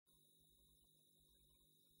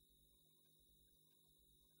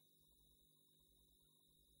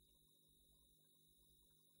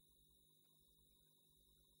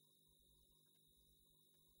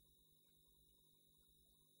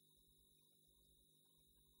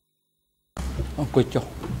quê cho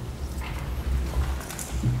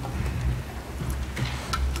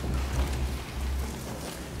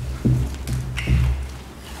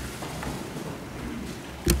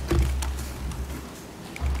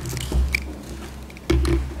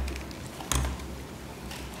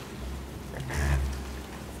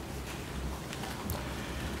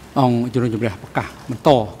ông cho nên chụp đẹp cả mình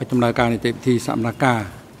to cái trong đại ca này thì sạm nà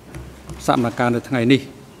ca được ngày ní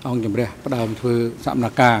ông chụp đẹp bắt đầu từ sạm nà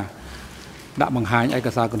ca đã bằng hai ai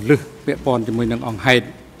cả sao còn lư vẽ pon cho mình đang ông hay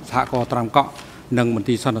xã co tram cọ nâng mình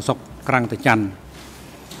thì son sọc Kraing tại chăn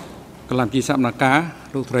cái làm chi sạm nà cá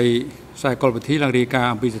lúc thầy sai coi vật thí là đi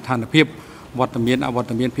ca bị than phiệp vật tầm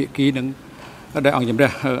miên phía ký nâng ở đây ông chụp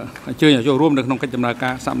đẹp chơi nhà choរួមđược trong cái chụp nà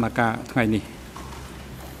ca sạm nà ca ngày ní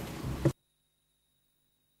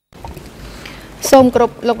ส้มกร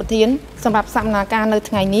บลกเทียนสำหรับสัมนาการใน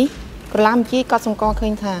ไงนี้กลามจีก็สงกอเค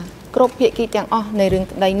ยถ่ากรบเพียกีจังอ้อในเรื่อง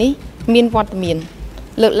ใดนี้มีนวัตมีน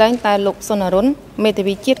เลือกแรงแต่ลกสนรุนเมต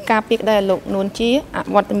วิจิตกาปิกได้ลกนวลจี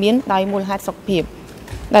วัตมีนได้มูลหาสกเพียบ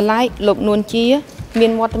ได้ไล่ลกนวลจีมี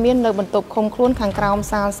นวัตมีนในบรรทุกคงคล้วนขังกราว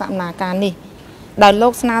ซาสัมนาการนี้ได้ล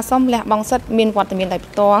กสนาส้มและบางสัตมีนวัตมีนได้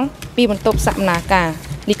ตัวปีบรรทุกสัมนาการ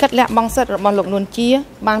ลิขิตและบางสัตบอลลกนวลจี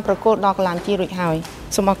บางประกฏดอกลานจีรุ่ยหาย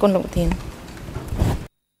สมกุลลกเทียน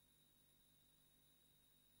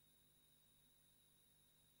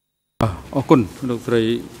คุณลูกศรี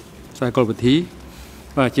สายกลปฏิ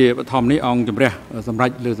ว่าเจี๊ยบทอมนี้องจำเรียสำหรับ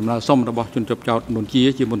หรือสำหรับส้มระบบจนจบเจ้าหนุนชี้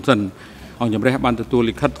จีบนสันองจำเรียบันตัว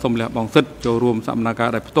ลิขิตส้มและบองซึดโจรวมสัมนาการ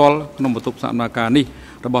ได้พตอลขนมตุกสัมนาการนี้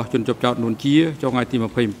ระบบจนจบเจ้าหนุนชี้เจ้าไงที่มา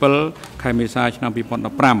เพิ่มเปิลใครเมษาชนะปีปอน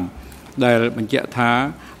ด์ปรำได้บรรเจท้า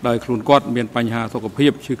ได้คลุนกอดเมียนปัญหาสุขภา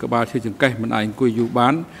พชื่อกบาชื่อจึงแก่มันไอ้กุยอยู่บ้า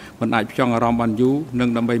นมันไอ้ช่องอารมณ์บันยูนึ่ง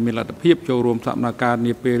ดำไปมีหลักฐานโจรวมสัมนาการ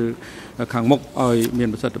นี้เป็นขังมกอ้อยเมียน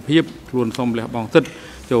ประสิทธิภาพคลุนส้มและบองซึด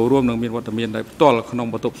โจรวมหนึ่งเมียนวัตเมียนได้ต้อนขนม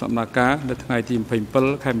ประตูสัมนาการในทางไอทีมเพิ่มเปิล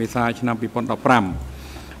ใครเมษาชนะปีปอนด์ปร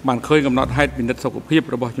ำมันเคยกำหนดให้วินิจสุขภาพ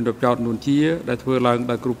ระบบจนจบเจ้าหนุนชี้ได้เพื่อลังไ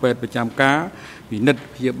ด้กรุเปตประจำการวินิจ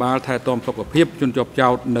พยาบาลไทยตอมสุขภาพจนจบเจ้า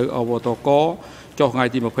ในอบตกเจ้าไง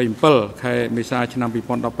ที่มาเพิ่มเปิลใครเมษาชนะปีป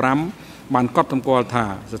อนด์ปรำมันก็ทำกอลถ่า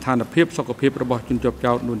สถานภาพสุขภาพระบบจนจบเจ้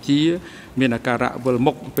าหนุนชี้มีอาการะเวลม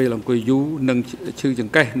กไปหลังกุยยูหนึ่งชื่อจัง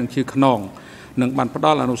แก่หนึ่งชื่อขนองหนึ่งบันพด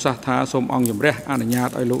อลอนุสาธาสมองยมเรอนุญาต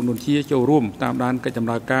ไอโลนุนชี้โจร่วมตามด้านกระจ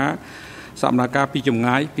ำราคาสัมนาการปีจม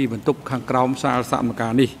ง่ายปีบรรทุกขังกราวซาสัมนากา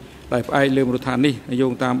รนี้ได้ไอเลื่อมรุธานี่โย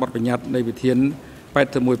งตามบทบัญญัติในวิเทียนไป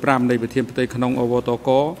ถมวยปรามในวิเทียนปฏิขนองอวตก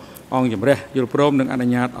องยมเรยุโรปรมหนึ่งอนุ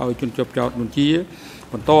ญาตเอาจนจบเจ้านุนชี้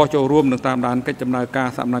ผลโตโจร่วมหนึ่งตามด้านกระจำราคา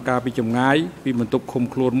สัมนาการปีจมง่ายปีบรรทุกคม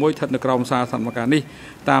คลวนมวยทัดในกราวซาสัมนาการนี้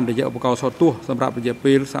ตามระยะอุปกรณ์สอดตัวสำหรับระยะ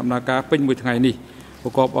ปีสัมนาการเป็นมวยไงนี้ปร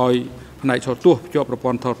ะกอบอ้อยในชอตัวจอบประปอ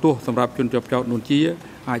นทอตัวสำหรับจนจบเจ้าหนุนชี้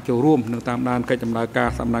อาจจะร่วมหนึ่งตามด้านกระจำราคา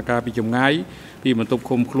สัมนาการปีจมง่ายปีบรรทุก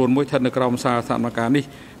คมคลวนมวยทัดในกราวซาสัมนาการนี้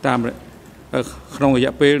ตามขนมระย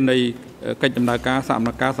ะปีในกระจำราคาสัมน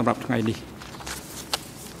าการสำหรับไงนี้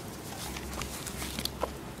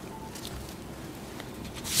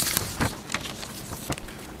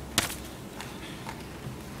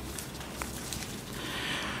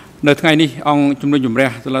ในไงนี้องจุ่มนุยจุ่มเรีย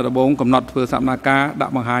สลัดบงกำหนดเพื่อสัมนาการดับ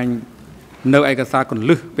บางหายเนื้อไอกระซาคน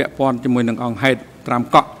ลึกเปียปอนจมูกหนึ่งองให้ตราม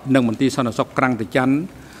เกาะหนึ่งมันตีสนสกกลางติจัน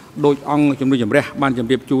โดยองจุ่มนุยจุ่มเรียบ้านจำ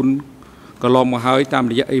เรียบจูนก็ลองมาหายตาม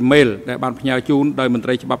ระยะอีเมลแต่บ้านพญาจูนโดยมันต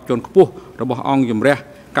รีฉบับจนขบุระบบองจุ่มเรีย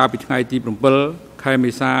กาปิดไงตีปรุงเปิลใครมี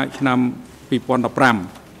ซาชนำปีปอนดับปราม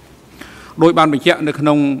โดยบ้านเป็นเจ้าในขน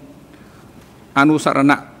มอนุสาร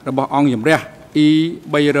ณะระบบองจุ่มเรียอี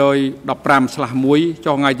ใบเรยดับปรามสลักมวยจ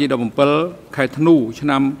อไงจีดับเปิลไข่ธนูช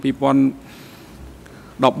นำปีปอน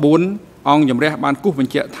ดับบุญองยมเรียบานกู้เป็น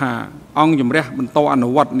เจ้าท่าองยมเรียบันโตอนุ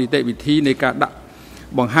วัตนิเตวิธีในการดับ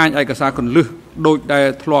บางห้างไอกระซาคนลึกโดยได้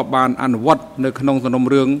ทลอบานอนุวัตในขนมสนม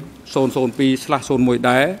เรืองโซนปีสลักโซนมวยไ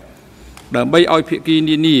ด้เดิมใบอ้อยเพียกี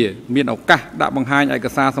นี่มีเอากะดับบางห้างไอกร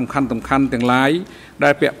ะซาสำคัญแต่งหลายได้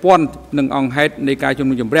เปียป้อนหนึ่งองเฮดในการจม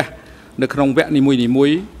นุยมเรียในขนมแวะนิมุ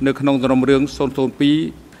ยในขนมสนมเรืองโซนปี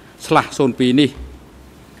สลักโซนปีนี่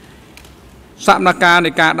สัมนาการใน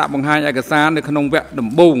การดับบางห้างไอกระซาในขนมแวะด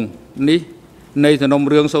ำบุงนี้ในสนม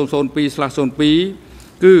เรืองโซนปีสลักโซนปี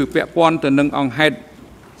คือเปียป้อนแต่หนึ่งองเฮด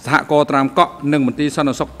สหกรณ์ตรามเกาะหนึ่งมันตีสน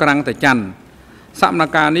สกกลางแต่จันสัมนา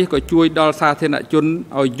การนี้ก็ช่วยดอลซาเทนจุน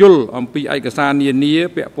เอายุลอมปีไอกระซาเนียนี้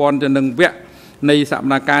เปียป้อนแต่หนึ่งแวะในสัม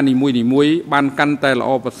นาการนิมุยบานกันแต่ละอ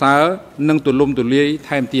ภาษาหนึ่งตุลุ่มตุเลี้ยแท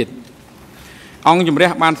มเตียดองจำเรีย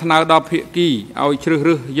บานสนาดอเพียกีเอา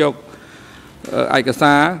ชื่อยกไอกระซ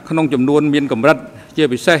าขนมจำนวนมีนกำรัดเชี่ย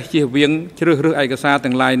ไปเสเชี่ยเวียงชื่อไอกระซาต่า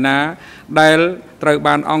งลายนาได้ตระบ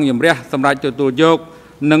านองยมเรียสำหรับตัวโยก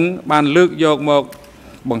nâng bàn lược dọc một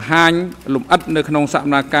bằng hai lục ất nơi khung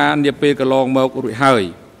sạm na ca niệm pe cờ long một rụi hơi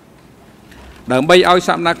đằng bây ao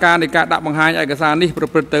sạm na caในการដាក់បង្ហាញឯកសារនេះប្រ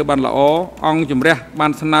ព្រឹត្តទៅបានល្អអង្គជំរះបា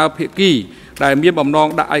នស្នើភាគីដែលមានបំណង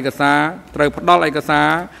ដាក់ឯកសារត្រូវផ្ដល់ឯកសារ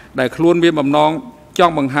ដែលខ្លួនមានបំណងច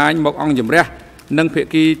ង់បង្ហាញមកអង្គជំរះនិងភា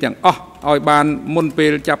គីទាំងអស់ឲ្យបានមុនពេ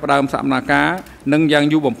លចាប់ផ្ដើមសកម្មភាពនិងយ៉ាង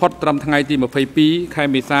យូរបំផុតត្រឹមថ្ងៃទី22ខែ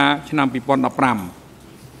មេសាឆ្នាំ2015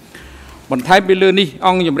បន្ថែមពីលើនេះអ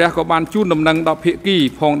ង្គជំរះក៏បានជូនដំណឹងដល់ភាគី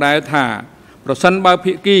ផងដែរថាប្រសិនបើ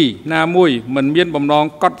ភាគីណាមួយមិនមានបំណង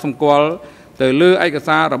កត់សម្គាល់ទៅលើឯក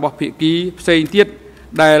សាររបស់ភាគីផ្សេងទៀត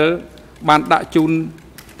ដែលបានដាក់ជូន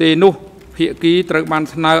ទេនោះភាគីត្រូវបាន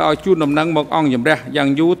ស្នើឲ្យជូនដំណឹងមកអង្គជំរះយ៉ាង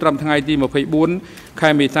យូរត្រឹមថ្ងៃទី24ខែ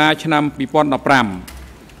មេសាឆ្នាំ2015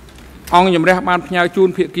អង្គជំរះបានផ្ញើជូន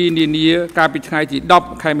ភាគីនានាកាលពីថ្ងៃទី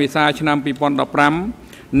10ខែមេសាឆ្នាំ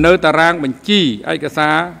2015នៅតារាងបញ្ជីឯកសា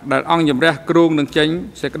រដែលអង្គជំរះគ្រោងនឹងចេញ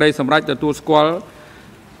សេចក្តីសម្រេចទទួលស្គាល់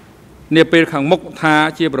នាពេលខាងមុខថា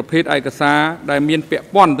ជាប្រភេទឯកសារដែលមានពាក់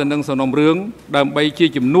ព័ន្ធទៅនឹងសំណុំរឿងដើម្បីជា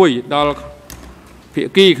ជំនួយដល់ភា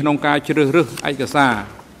គីក្នុងការជ្រើសរើសឯកសារ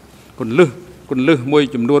គន្លឹះមួយ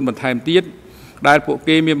ចំនួនបន្ថែមទៀតដែលពួក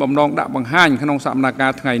គេមានបំណងដាក់បង្ហាញក្នុងសកម្មភា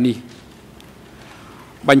ពថ្ងៃនេះ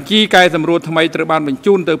បញ្ជីកែសម្រួលថ្មីត្រូវបានបញ្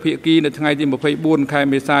ជូនទៅភាគីនៅថ្ងៃទី24ខែ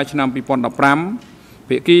មេសាឆ្នាំ2015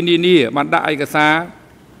ភាគីនានាបានដាក់ឯកសារ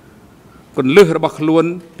គន្លឹះរបស់ខ្លួន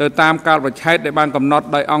ទៅតាមកាលបរិច្ឆេទដែលបានកំណត់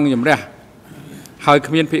ដោយអង្គជំរះហើយ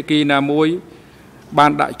គ្មានភាគីណាមួយបា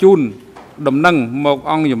នដាក់ជូនដំណឹងមក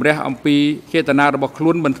អង្គជំរះអំពីចេតនារបស់ខ្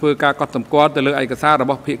លួនមិនធ្វើការកត់សម្គាល់ទៅលើឯកសាររ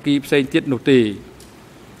បស់ភាគីផ្សេងទៀតនោះទេ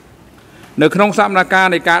នៅក្នុងសកម្មភាព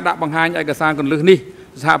នៃការដាក់បង្ហាញឯកសារគន្លឹះនេះ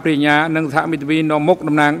សហប្រញ្ញានិងសហមិត្តវីនាំមុខ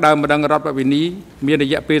តំណាងដើមម្ដងរដ្ឋបវេនីមានរ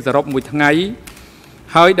យៈពេលសរុប1ថ្ងៃ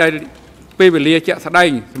ហើយដែលពេលវេលាជាក់ស្ដែង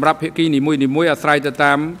សម្រាប់ភាគីនីមួយៗអាស្រ័យទៅ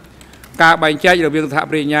តាមការបែងចែករវាងសហ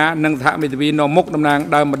ប្រញ្ញានិងសហមិត្តវីនាំមុខតំណាង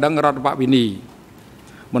ដើមម្ដងរដ្ឋបវេនី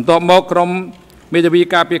បន្ទាប់មកក្រុមមេធាវី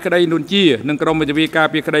ការពារក្តីនួនជានិងក្រុមមេធាវីការ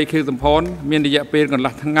ពារក្តីខៀវសំផនមានរយៈពេលកន្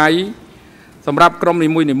លះថ្ងៃសម្រាប់ក្រុមនី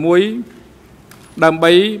មួយៗដើម្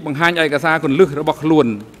បីបង្ហាញឯកសារគន្លឹះរបស់ខ្លួន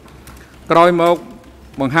ក្រោយមក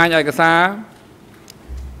បង្ហាញឯកសារ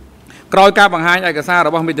ក្រោយការបង្ហាញឯកសាររ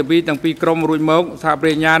បស់មេធាវីទាំងពីរក្រុមរួចមកសហប្រ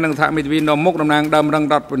ញ្ញានិងសហមេធាវីនាំមុខតំណាងដើមរង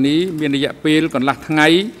រដ្ឋបវេនីមានរយៈពេលកន្លះថ្ងៃ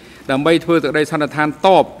ដើម្បីធ្វើសេចក្តីសន្និដ្ឋានត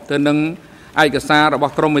បទៅនឹងឯកសាររប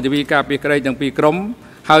ស់ក្រុមមេធាវីការពារក្តីទាំងពីរក្រុម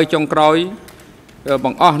ហើយចុងក្រោយប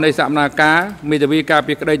ង្អស់នៃសកម្មភាពមេធាវីការ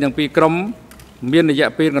ពារក្តីទាំងពីរក្រុមមានរយៈ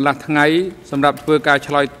ពេលកន្លះថ្ងៃសម្រាប់ធ្វើការ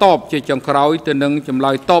ឆ្លើយតបជាចុងក្រោយទៅនឹងចម្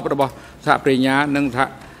លើយតបរបស់សហប្រញ្ញានិងសហ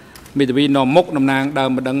មេធាវីនាំមុខតំណាងដើម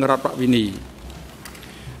ម្ដងរដ្ឋបវេនី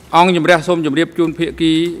អង្គជំរះសូមជម្រាបជូនភា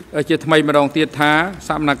គីជាថ្មីម្ដងទៀតថាស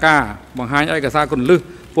កម្មភាពបង្ហាញឯកសារគន្លឹះ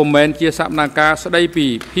ពុំមែនជាសកម្មភាពស្ដីពី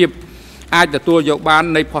ភាពអាចទទួលយកបាន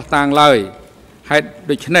នៃភស្តុតាងឡើយហេតុ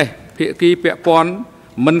ដូច្នេះភាគីពាក់ព័ន្ធ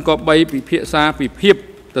មិនក៏បីពិភាក្សាពីភាព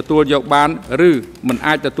ទទួលយកបានឬមិន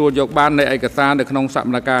អាចទទួលយកបាននៃឯកសារនៅក្នុងសក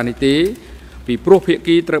ម្មភាពនេះទេពីព្រោះភា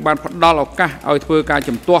គីត្រូវបានផ្ដល់ឱកាសឲ្យធ្វើការ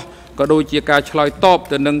ជំទាស់ក៏ដូចជាការឆ្លើយតប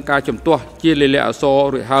ទៅនឹងការជំទាស់ជាលាយលក្ខណ៍អក្សរ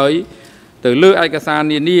រួចហើយទៅលើឯកសារ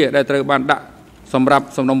នានាដែលត្រូវបានដាក់សម្រាប់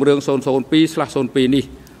សំណុំរឿង 002/02 នេះ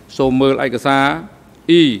សូមមើលឯកសារ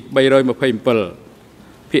E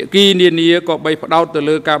 327ភាគីនានាក៏បីផ្ដោតទៅ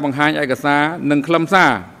លើការបង្ហាញឯកសារនិងខ្លឹមសា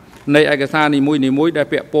រនៃឯកសារនីមួយៗដែល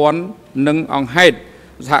ពាក់ព័ន្ធនឹងអង្គហេតុ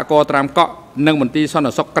សហគមន៍ត្រាំកក់និងមន្ទីរសន្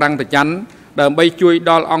តិសុខក្រាំងតាចាន់ដើម្បីជួយ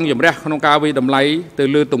ដល់អង្គជំរះក្នុងការវិយតម្លៃទៅ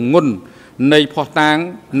លើទម្ងន់នៃភស្តុតាង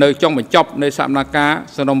នៅចុងបញ្ចប់នៃសកម្មភាព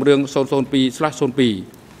សំណុំរឿង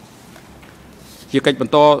 002/02 ជាកិច្ចប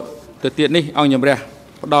ន្តទៅទៀតនេះអង្គជំរះ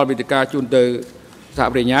ផ្ដល់វេទិកាជូនទៅសហ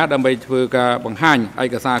ប្រញ្ញាដើម្បីធ្វើការបង្ហាញឯ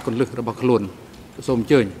កសារគន្លឹះរបស់ខ្លួនសូមអញ្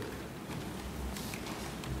ជើញ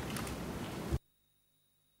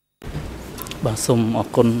បាទសូមអរ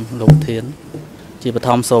គុណលោកធានជាបឋ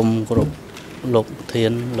មសូមគោរពលោកធា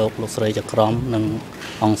នលោកស្រីចក្រមនិង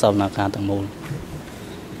អង្គសវនាការទាំងមូល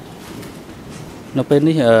នៅពេល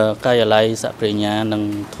នេះការិយាល័យសហប្រញ្ញានឹង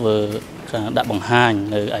ធ្វើការដាក់បង្ហាញ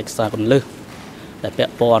នៅឯកសារគន្លឹះដែលពា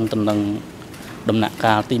ក់ព័ន្ធទៅនឹងដំណាក់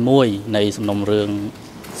កាលទី1នៃសំណុំរឿង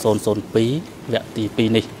 002 វគ្គទី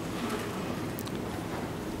2នេះ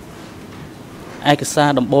ឯកសារ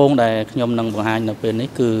ដំបូងដែលខ្ញុំនឹងបង្ហាញនៅពេលនេះ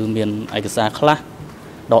គឺមានឯកសារខ្លះ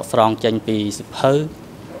ដកស្រង់ចេញពីសិភៅ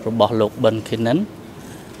របស់លោកប៊ិនខេនិន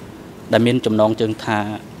ដែលមានចំណងជើងថា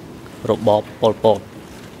របបប៉ុលពត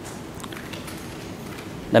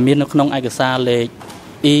ដែលមាននៅក្នុងឯកសារលេខ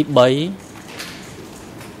E3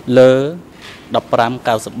 លើ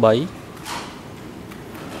 1593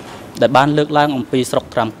 ដែលបានលើកឡើងអំពីស្រុក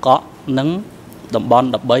ត្រាំកក់និងតំបន់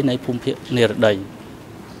13នៃភូមិភាគនិរតី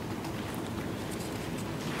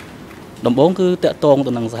ដំបូងគឺតាក់ទង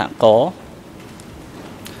ទៅនឹងសហករណ៍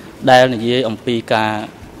ដែលនិយាយអំពីការ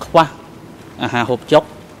ខ្វះអាហារហូបចុក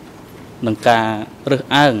និងការរើស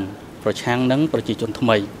អើងប្រឆាំងនឹងប្រជាជនថ្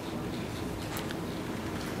មី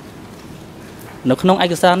នៅក្នុងឯ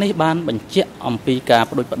កសារនេះបានបញ្ជាក់អំពីការ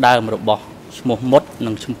ផ្ដួចផ្ដើមរបស់ឈ្មោះមុត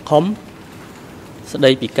និងឈ្មោះខុំស្ដី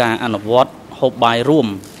ពីការអនុវត្តហូបបាយរួម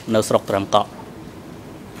នៅស្រុកត្រាំកក់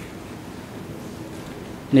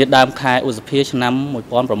នាដើមខែឧសភាឆ្នាំ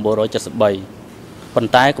1973ប៉ុ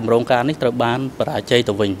ន្តែគម្រោងការនេះត្រូវបានបរាជ័យ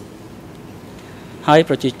ទៅវិញហើយ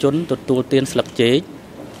ប្រជាជនទទួលទានស្លឹកចេក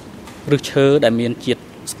ឬឈើដែលមានជាតិ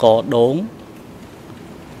ស្ករដូង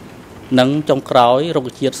និងចុងក្រោយរុក្ខ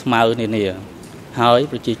ជាតិស្មៅនានាហើយ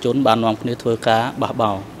ប្រជាជនបាននាំគ្នាធ្វើការបះ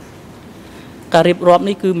បោរការរៀបរាប់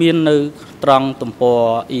នេះគឺមាននៅត្រង់ទំព័រ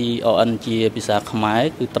EON ជាភាសាខ្មែរ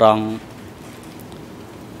គឺត្រង់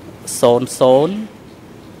00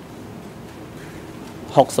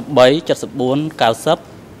 63 74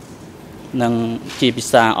 90និងជាភា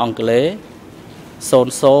សាអង់គ្លេស00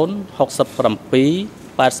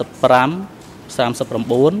 67 85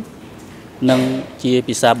 39និងជា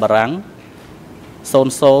ភាសាបារាំង00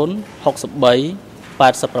 63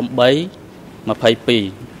 88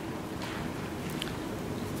 22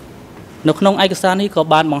នៅក្នុងឯកសារនេះក៏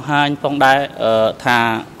បានបង្ហាញផងដែរថា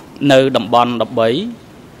នៅតំបន់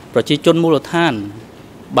13ប្រជាជនមូលដ្ឋាន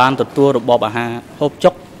បានទទួលរបបអាហារហូប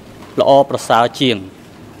ចុកល្អប្រសើរជាង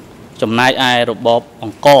ចំណែកឯរបបអ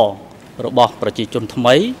ង្គររបស់ប្រជាជនថ្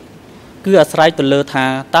មីគឺអាស្រ័យទៅលើថា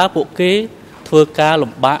តើពួកគេធ្វើការ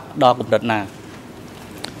លំបាកដល់កម្រិតណា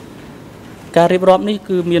ការរៀបរាប់នេះ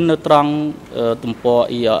គឺមាននៅត្រង់ទំព័រ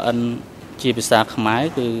EON ជាភាសាខ្មែរ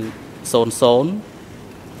គឺ00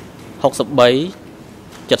 63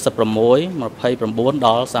 76 29ដ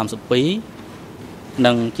ល់32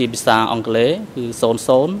និងជាភាសាអង់គ្លេសគឺ00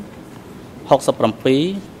 67 85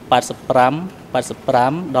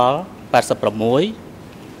 85ដល់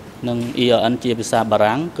86និង EON ជាភាសាបា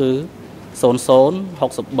រាំងគឺ00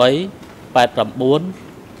 63 89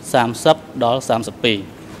 30ដល់32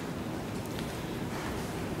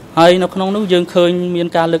ហើយនៅក្នុងនោះយើងឃើញមាន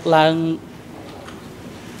ការលើកឡើង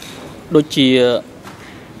ដូចជា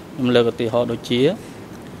ខ្ញុំលើកឧទាហរណ៍ដូចជា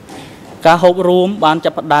ការហូបរួមបានចា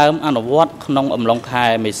ប់ផ្ដើមអនុវត្តក្នុងអំឡុងខែ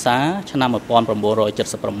មេសាឆ្នាំ1976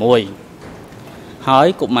ហើយ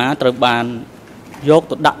កុមារត្រូវបានយក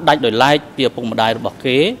ទៅដាក់ដាច់ដោយឡែកពីឪពុកម្ដាយរបស់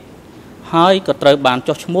គេហើយក៏ត្រូវបាន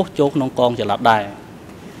ចុះឈ្មោះចូលក្នុងកងចល័តដែរ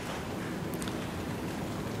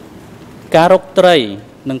ការរកត្រី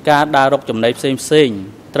និងការដើររកចំណីផ្សេងៗ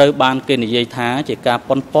ត្រូវបានគេនិយាយថាជាការ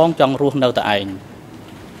ប៉ុនប៉ងចង់រស់នៅតែឯង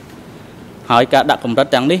ហើយការដាក់កម្រិត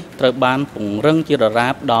ទាំងនេះត្រូវបានពង្រឹងជាដរា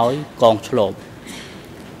បដោយកងឆ្លប់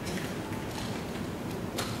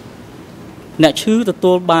អ្នកឈឺទ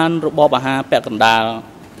ទួលបានរបបអាហារពាក់កណ្ដាល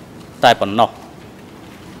តែប៉ុណ្ណោះ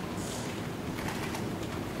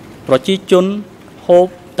ប្រជាជនហូប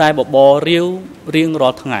តែបបររាវរៀងរា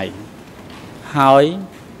ល់ថ្ងៃហើយ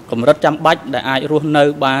កម្រិតចាំបាច់ដែលអាចរស់នៅ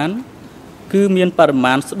បានគឺមានបរិ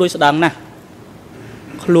មាណស្ដួយស្ដាំណាស់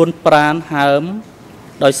ខ្លួនប្រាណហើម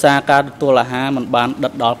ដោយសារការទទួលអាហារមិនបានដិ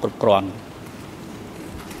តដល់គ្រប់គ្រាន់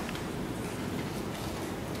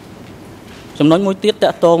ចំណុចមួយទៀតត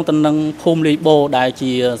កតងទៅនឹងភូមិលីបូដែល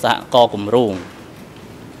ជាសហករណ៍គម្រោង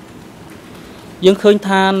យើងឃើញ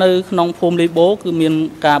ថានៅក្នុងភូមិលីបូគឺមាន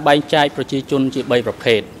ការបែងចែកប្រជាជនជា3ប្រ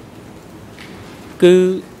ភេទគឺ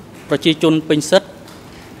ប្រជាជនពេញសិទ្ធិ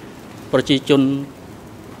ប្រជាជន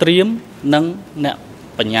ត្រៀមនិងអ្នក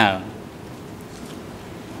បញ្ញា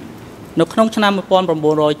នៅក្នុងឆ្នាំ1977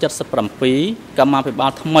កម្មាភិបា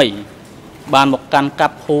លថ្មីបានមកកាន់កា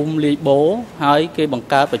ប់ភូមិលីបូហើយគេបង្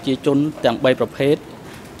កើតប្រជាជនទាំង3ប្រភេទ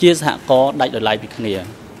ជាសហករណ៍ដាច់ដោយឡែកពីគ្នា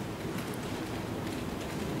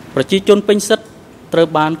ប្រជាជនពេញសិទ្ធិត្រូវ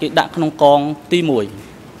បានគេដាក់ក្នុងកងទី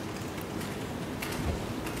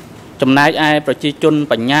1ចំណែកឯប្រជាជន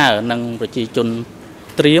បញ្ញានិងប្រជាជន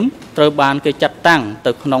ត្រៀមត្រូវបានគេចាត់តាំង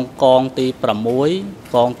ទៅក្នុងកងទី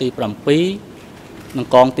6កងទី7និង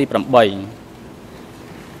កងទី8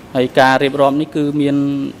ហើយការរៀបរាប់នេះគឺមាន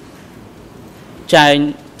ចែង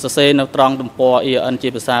សរសេរនៅត្រង់ទំព័រ EON ជា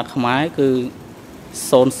ភាសាខ្មែរគឺ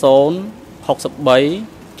00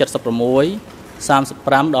 63 76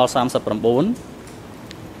 35ដល់39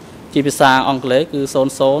ជាភាសាអង់គ្លេសគឺ00 67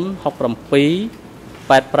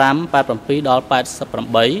 85 87ដល់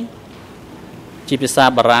88ជាភាសា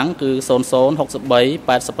បារាំងគឺ00 63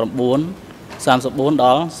 89 34ដ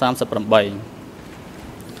ល់38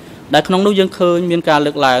ដែលក្នុងនោះយើងឃើញមានការ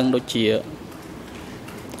លើកឡើងដូចជា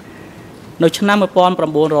នៅឆ្នាំ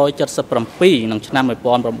1977និងឆ្នាំ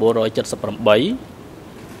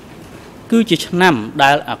1978គឺជាឆ្នាំ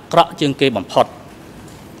ដែលអាក្រក់ជាងគេបំផុត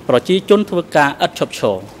ប្រជាជនធ្វើការឥតឈប់ឈ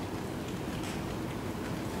រ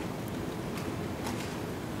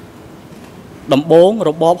ដំបូង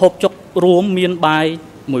របបហូបចុករួមមានបាយ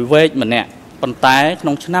មួយវែកម្នាក់ប៉ុន្តែក្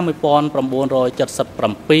នុងឆ្នាំ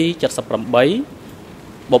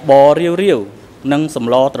1977-78បបររាវនិងស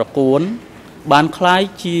ម្លត្រកួនបានคล้าย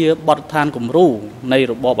ជាបទដ្ឋានគំរូនៃ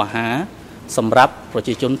របបអាហារសម្រាប់ប្រ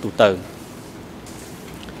ជាជនទូទៅ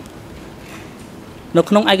នៅ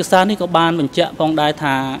ក្នុងឯកសារនេះក៏បានបញ្ជាក់ផងដែរ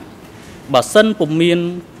ថាបើសិនពុំមាន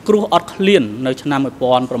គ្រោះអត់ឃ្លាននៅឆ្នាំ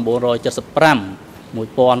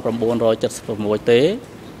1975-1976ទេ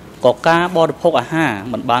ក៏ការបរិភោគអាហារ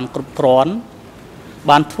មិនបានគ្រប់គ្រាន់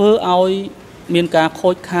បានធ្វើឲ្យមានការខូ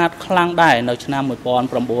ចខាតខ្លាំងដែរនៅឆ្នាំ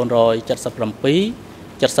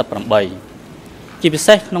1977-78ជាពិ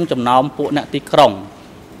សេសក្នុងចំណោមពួកអ្នកទីក្រុង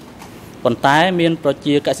ប៉ុន្តែមានប្រ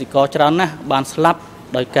ជាកសិករច្រើនណាស់បានស្លាប់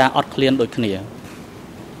ដោយការអត់ឃ្លានដូចគ្នា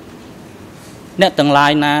អ្នកទាំងឡា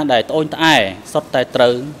យណាដែលត្អូញត្អែសុទ្ធតែត្រូ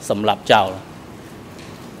វសម្លាប់ចោល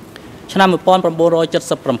ឆ្នាំ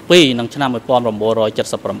1977និងឆ្នាំ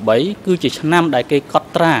1978គឺជាឆ្នាំដែលគេកត់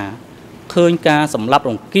ត្រាឃើញការសម្លាប់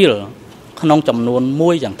រង្គាលក្នុងចំនួន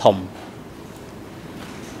មួយយ៉ាងធំ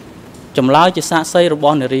ចម្លើយជាសាក្សីរប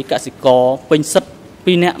ស់នារីកសិករពេញសិទ្ធ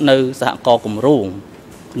2នាក់នៅសហគមន៍គំរូ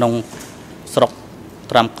ក្នុងស្រុក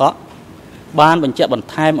ត្រាំកក់បានបញ្ជាក់បន្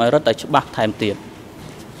ថែមឲ្យរឹតតែច្បាស់ថែមទៀត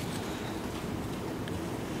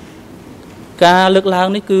ការលើកឡើង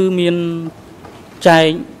នេះគឺមានចែង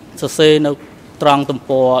សរសេរនៅត្រង់ទំ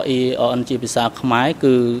ព័រ EON ជាភាសាខ្មែរ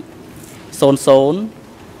គឺ00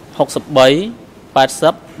 63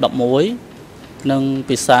 80 11និង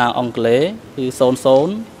ភាសាអង់គ្លេសគឺ00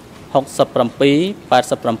 67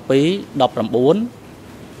 87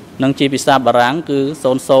 19និងជាភាសាបារាំងគឺ00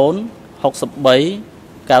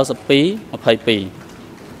 63 92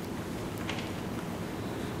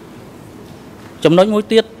 22ចំណុចមួយ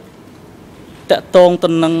ទៀតតកតងទៅ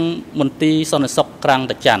នឹងមន្ទីរសន្តិសុខក្រាំង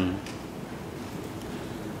តាច័ន្ទ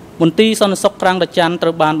មន្ទីរសន្តិសុខក្រាំងតាច័ន្ទត្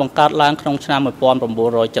រូវបានបង្កើតឡើងក្នុងឆ្នាំ1973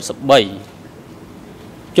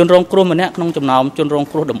ជនរងគ្រោះម្នាក់ក្នុងចំណោមជនរង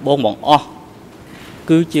គ្រោះដំបូងបង្អស់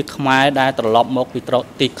គឺជាខ្មែរដែលត្រឡប់មកពី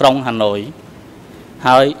ទីក្រុងហាណូយ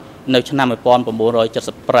ហើយនៅឆ្នាំ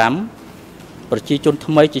1975ប្រជាជន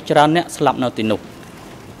ថ្មីជាច្រើនអ្នកស្លាប់នៅទីនោះ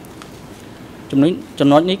ចំ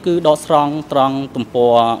ណុចនេះគឺដកស្រង់ត្រង់ទំព័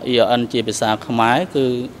រ EON ជាភាសាខ្មែរគឺ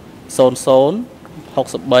00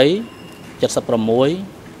 63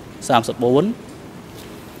 76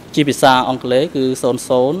 34ជាភាសាអង់គ្លេសគឺ00 67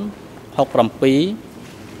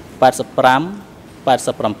 85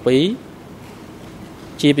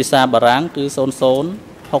 87ជាភាសាបារាំងគឺ00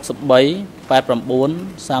 63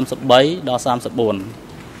 89 33ដល់34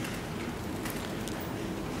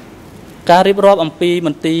ការរៀបរាប់អំពីម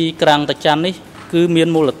ន្ទីរក្រាំងតាច័ន្ទនេះគឺមាន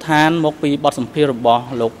មូលដ្ឋានមកពីបទសម្ភាសន៍របស់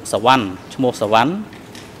លោកសវណ្ណឈ្មោះសវណ្ណ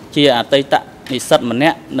ជាអតីតនិស្សិតម្នា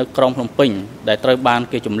ក់នៅក្រុងភ្នំពេញដែលត្រូវបាន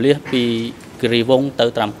គេជម្លៀសពីគិរីវង្សទៅ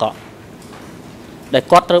ត្រាំកក់ដែល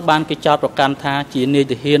គាត់ត្រូវបានគេចោទប្រកាន់ថាជានាយ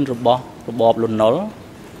ទាហានរបស់របបលន់នល់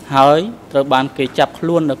ហើយត្រូវបានគេចាប់ខ្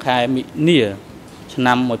លួននៅខែមិនិនាឆ្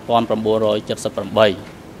នាំ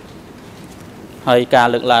1978ហើយការ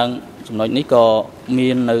លើកឡើងចំណុចនេះក៏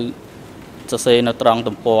មាននៅសរសេរនៅត្រង់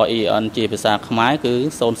ទំព័រ EON ជាភាសាខ្មែរគឺ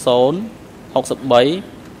00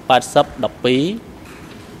 63 80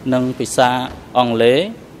 12និងភាសាអង់គ្លេ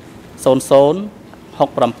ស00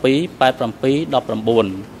 67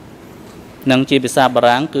 87 19និងជាភាសាបា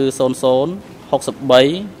រាំងគឺ00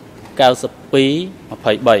 63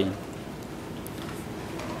 92 23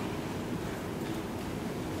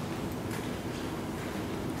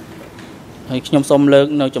ហើយខ្ញុំសូមលើក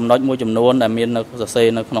នៅចំណុចមួយចំនួនដែលមាននៅសរសេរ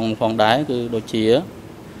នៅក្នុងផងដែរគឺដូចជា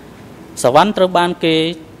សវណ្ណត្រូវបានគេ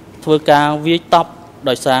ធ្វើការវាយតប់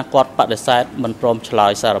ដោយសារគាត់បដិសេធមិនព្រមឆ្លើ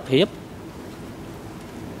យសារភាព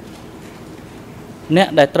អ្នក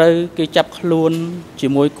ដែលត្រូវគេចាប់ខ្លួនជា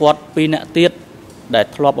មួយគាត់2អ្នកទៀតដែល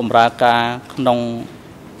ធ្លាប់បម្រើការក្នុង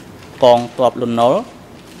កងទ័ពលន់នល់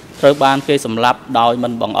ត្រូវបានគេសម្លាប់ដោយមិ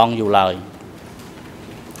នបង្អង់យូរឡើយ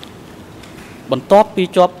បន្ទាប់ពី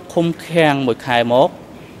ជាប់ឃុំឃាំង1ខែមក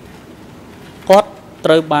គាត់ត្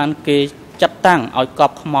រូវបានគេចាត់តាំងឲ្យក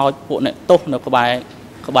ប់ខ្មោចពួកអ្នកទោសនៅក្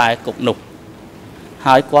បែរគុកនោះ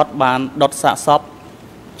ហើយគាត់បានដុតសាកសព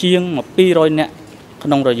ជាង200នាក់ក្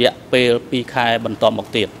នុងរយៈពេល2ខែបន្ទាប់មក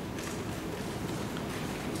ទៀត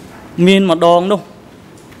មានម្ដងនោះ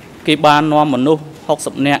គេបាននាំមនុស្ស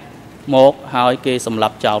60នាក់មកហើយគេសម្លា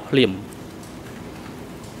ប់ចោលភ្លាម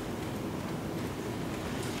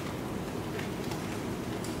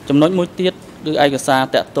ចំណុចមួយទៀតគឺឯកសារ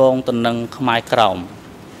តាក់ទងទៅនឹងខ្មែរក្រោម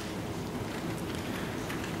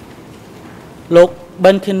លោក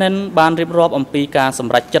បិនខិនិនបានរៀបរាប់អំពីការស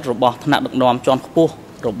ម្រេចចិត្តរបស់ថ្នាក់ដឹកនាំជាន់ខ្ពស់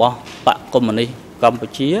របស់បកកុម្មុយនីសកម្ពុ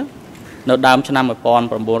ជានៅដើមឆ្នាំ1977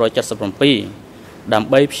ដើម្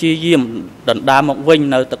បីព្យាយាមដណ្ដើមមកវិញ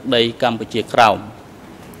នៅទឹកដីកម្ពុជាក្រោម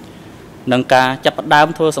នឹងការចាប់ផ្ដើម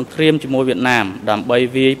ធ្វើសង្គ្រាមជាមួយវៀតណាមដើម្បី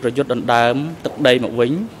វាយប្រយុទ្ធដណ្ដើមទឹកដីមកវិ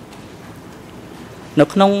ញនៅ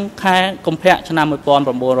ក្នុងខែកុម្ភៈឆ្នាំ1978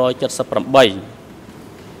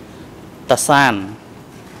តាសាន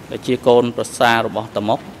ដែលជាកូនប្រសាររបស់តា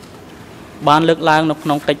មុកបានលើកឡើងនៅក្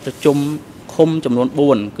នុងកិច្ចប្រជុំឃុំចំនួន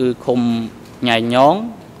4គឺឃុំញ៉ៃញង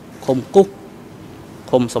ឃុំគុះ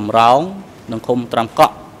ឃុំសំរោងនិងឃុំត្រាំក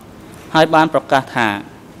ក់ហើយបានប្រកាសថា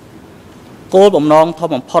គោលបំណងធំ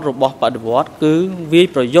បំផុតរបស់បដិវត្តគឺវាយ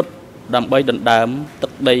ប្រយុទ្ធដើម្បីដណ្ដើមទឹ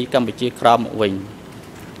កដីកម្ពុជាក្រោមមកវិញ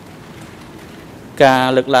ការ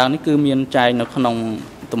លើកឡើងនេះគឺមានចែងនៅក្នុង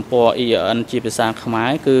ទំព័រ EN ជាភាសាខ្មែ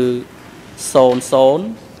រគឺ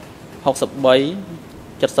00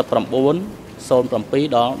 63 79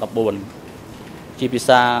 07 ដល់ 14ជាភា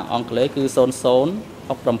សាអង់គ្លេសគឺ00 67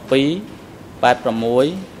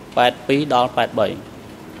 86 82 ដល់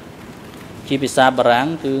 83ជាភាសាបារាំង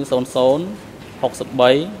គឺ00 63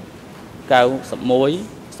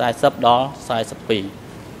 91 40 ដល់ 42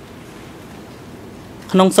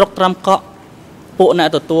ក្នុងស្រុកត្រាំកក់ពួកអ្នក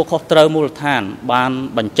ទទួលខុសត្រូវមូលដ្ឋានបាន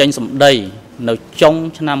បញ្ចេញសម្ដីនៅចុង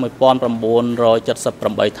ឆ្នាំ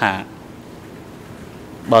1978ថា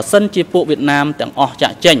បើសិនជាពួកវៀតណាមទាំងអស់ចា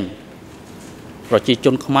ក់ចេញប្រជាជ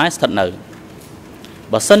នខ្មែរស្ថិតនៅ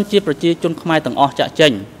បើសិនជាប្រជាជនខ្មែរទាំងអស់ចាក់ចេ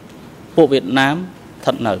ញពួកវៀតណាមស្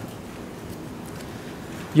ថិតនៅ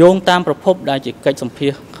យោងតាមប្រភពដែលជាកិច្ចសម្ភា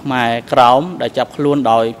សខ្មែរក្រោមដែលចាប់ខ្លួន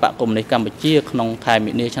ដោយបកកុម្មុយនីសកម្ពុជាក្នុងខែ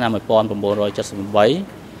មីនាឆ្នាំ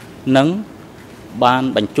1978និងបាន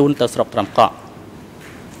បញ្ជូនទៅស្រុកត្រាំកក់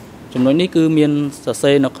ចំណុចនេះគឺមានសរ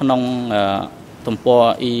សេរនៅក្នុងទំព័រ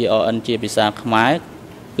EN ជាភាសាខ្មែរ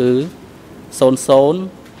គឺ00 63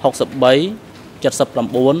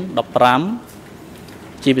 79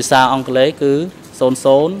 15ជាភាសាអង់គ្លេសគឺ00 67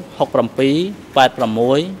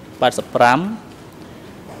 86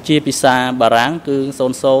 85ជាភាសាបារាំងគឺ00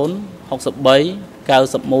 63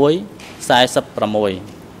 91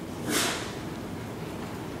 46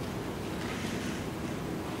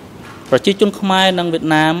ប្រជាជនខ្មែរនិងវៀត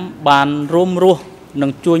ណាមបានរួមរស់និង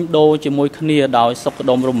ជួញដូរជាមួយគ្នាដោយសុខ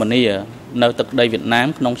ដុមរមនានៅទឹកដីវៀតណាម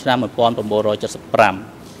ក្នុងឆ្នាំ1975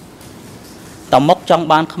តាមុកចង់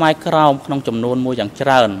បានខ្មែរក្រោមក្នុងចំនួនមួយយ៉ាងច្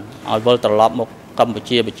រើនឲ្យវិលត្រឡប់មកកម្ពុ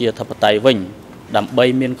ជាប្រជាធិបតេយ្យវិញដើម្បី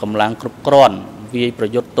មានកម្លាំងគ្រប់គ្រាន់វាយប្រ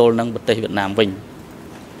យុទ្ធទល់នឹងប្រទេសវៀតណាមវិញ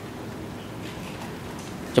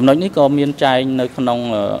ចំណុចនេះក៏មានចែងនៅក្នុង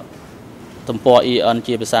ទំព័រ EN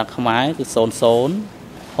ជាភាសាខ្មែរគឺ00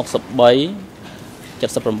 63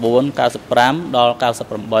 79 95 ដល់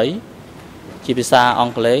 98ជាភាសាអ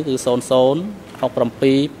ង់គ្លេសគឺ00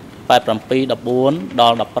 67 87 14 ដ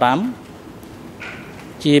ល់ 15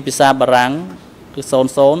ជាភាសាបារាំងគឺ00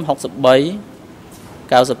 63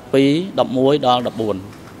 92 11 ដល់ 14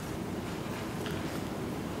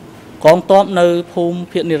កងទ័ពនៅភូមិ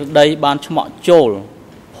ភាគនិរតីបានឆ្មក់ចូល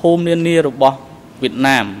ភូមិនានារបស់វៀត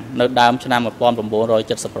ណាមនៅដើមឆ្នាំ1978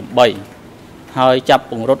ហើយចាប់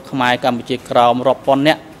ពង្រត់ខ្មែរកម្ពុជាក្រោមរាប់ពាន់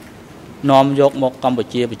នាក់នាំយកមកកម្ពុ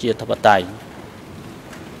ជាប្រជាធិបតេយ្យ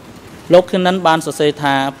លោកខិនិនបានសរសេរ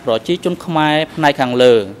ថាប្រជាជនខ្មែរផ្នែកខាង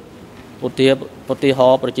លើឧទាហ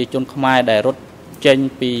រណ៍ប្រជាជនខ្មែរដែលរត់ចេញ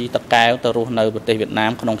ពីតកែវទៅរស់នៅប្រទេសវៀតណា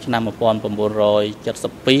មក្នុងឆ្នាំ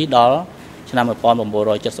1972ដល់ឆ្នាំ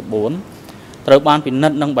1974ត្រូវបានពិនិ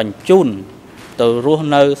ត្យនិងបញ្ជូនទៅរស់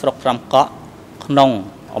នៅស្រុកត្រាំកក់ក្នុង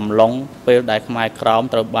អំឡុងពេលដែលខ្មែរក្រោម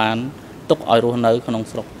ត្រូវបានទុកឲ្យរស់នៅក្នុង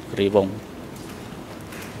ស្រុកគិរីវង្ស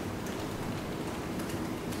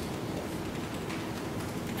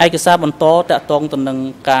ឯកសារបន្តតាក់ទងទៅនឹង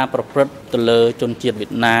ការប្រព្រឹត្តទៅលើជនជាតិវៀត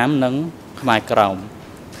ណាមនិងខ្មែរក្រោម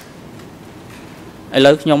ឥ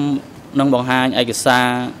ឡូវខ្ញុំនឹងបង្ហាញឯកសារ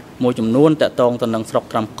មួយចំនួនតាក់ទងទៅនឹងស្រុក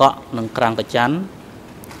ត្រាំកក់និងក្រាំងតាច័ន្ទ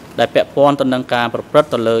ដែលពាក់ព័ន្ធទៅនឹងការប្រព្រឹត្ត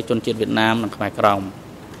ទៅលើជនជាតិវៀតណាមនិងខ្មែរក្រោម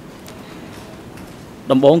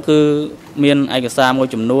ដំបូងគឺមានឯកសារមួយ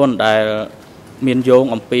ចំនួនដែលមានយោង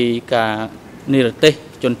អំពីការនិរទេស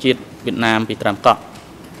ជនជាតិវៀតណាមពីត្រាំកក់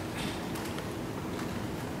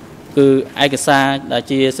គឺឯកសារដែល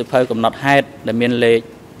ជាសៀវភៅកំណត់ហេតុដែលមានលេខ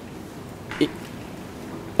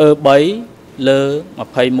E3 លើ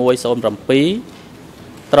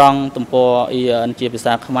2107ត្រង់ទំព័រ EN ជាភា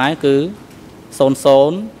សាខ្មែរគឺ00 06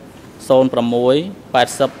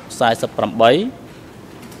 80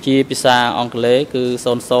 48ជាភាសាអង់គ្លេសគឺ00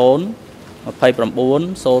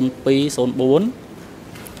 29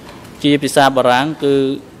 0204ជាភាសាបារាំងគឺ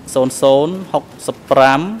00 65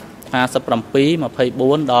 57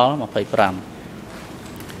 24ដល់25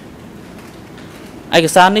 ឯក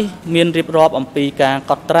សារនេះមានរៀបរាប់អំពីការ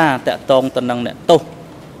កត់ត្រាតាក់ទងទៅនឹងអ្នកទោស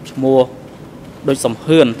ឈ្មោះដូចសំ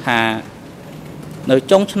ហឿនថានៅ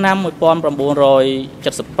ចុងឆ្នាំ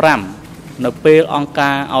 1975 នៅពេលអង្គ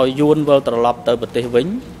ការឲ្យយួនវិលត្រឡប់ទៅប្រទេសវិញ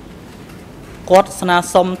គាត់ស្នើ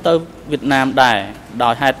សុំទៅវៀតណាមដែរដោ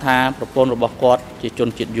យហេតុថាប្រពន្ធរបស់គាត់ជាជន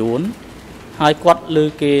ជាតិយួនហើយគាត់ឮ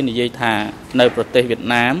គេនិយាយថានៅប្រទេសវៀត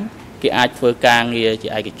ណាមគេអាចធ្វើការងារជា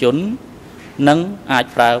ឯកជននិងអាច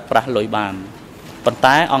ប្រើប្រាស់លុយបានប៉ុន្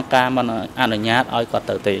តែអង្គការមិនអនុញ្ញាតឲ្យគាត់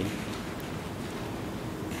ទៅទេ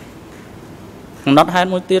កំណត់ហេតុ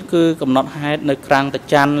មួយទៀតគឺកំណត់ហេតុនៅក្រាំងតា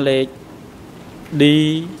ច័ន្ទលេខ D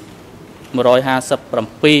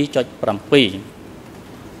 157.7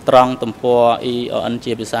 ត្រង់ទំព័រ EON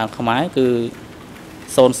ជាភាសាខ្មែរគឺ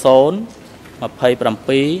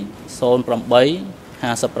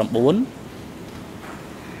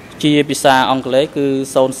 00270859 ជាភាសាអង់គ្លេសគឺ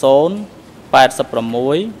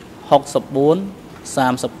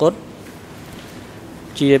 00866430 គុត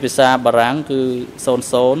ជាភាសាបារាំងគឺ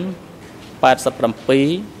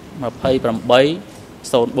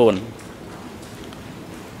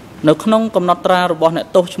 00872804 នៅក្នុងកំណត់ត្រារបស់អ្នក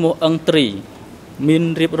ទោសឈ្មោះអឹងត្រីមាន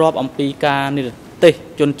រៀបរាប់អំពីការនិរទេស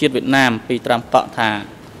ជនជាតិវៀតណាមពីត្រាំកក់ថា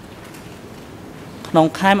ក្នុង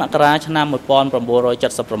ខែមករាឆ្នាំ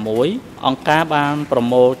 1976 អង្គការបានប្រ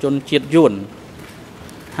មូលជនជាតិយួន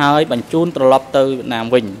ហើយបញ្ជូនត្រឡប់ទៅវៀតណាម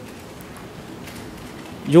វិញ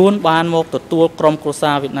យួនបានមកទទួលក្រុមគ្រួ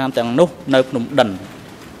សារវៀតណាមទាំងនោះនៅភ្នំដិន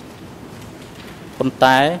ប៉ុន្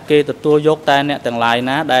តែគេទទួលយកតែអ្នកទាំងឡាយ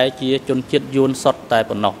ណាដែលជាជនជាតិយួនសុទ្ធតែ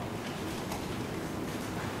ប៉ុណ្ណោះ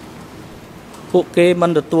ពួកគេមិ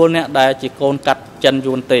នទទួលអ្នកដែលជាកូនកាត់ចិន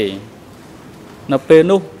យួនទេនៅពេល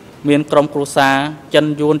នោះមានក្រុមគ្រួសារចិន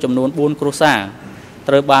យួនចំនួន4គ្រួសារ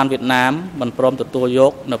ត្រូវបានវៀតណាមមិនព្រមទទួលយ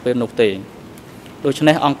កនៅពេលនោះទេដូច្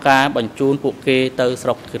នេះអង្គការបញ្ជូនពួកគេទៅស្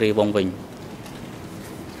រុកគិរីវង្សវិញ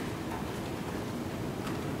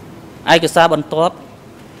ឯកសារបន្ទាប់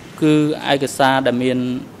គឺឯកសារដែលមាន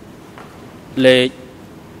លេខ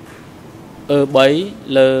E3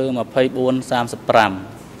 លើ 2435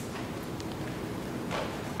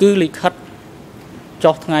 គឺលិខិត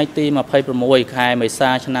ចុះថ្ងៃទី 26 ខែមេសា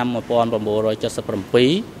ឆ្នាំ 1977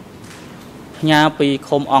 ផ្ញើពី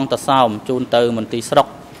ឃុំអង្គតសោមជូនទៅមន្ទីរស្រុក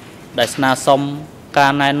ដែលស្នើសុំកា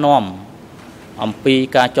រណែនាំអំពី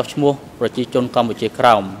ការចុះឈ្មោះប្រជាជនកម្ពុជាក្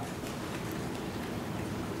រោម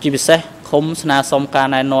ជាពិសេសឃុំស្នើសុំការ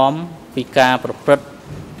ណែនាំពីការប្រព្រឹត្ត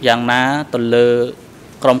យ៉ាងណាទៅលើ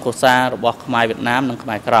ក្រុមគ្រួសាររបស់ខ្មែរវៀតណាមនិងខ្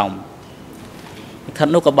មែរក្រោមលិខិត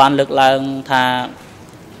នោះក៏បានលើកឡើងថា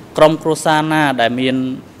ក្រុមគ្រួសារណាដែលមាន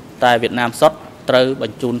តែវៀតណាមសុទ្ធត្រូវប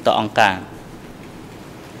ញ្ជូនទៅអង្គកា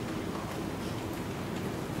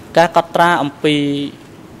រកត់ត្រាអំពី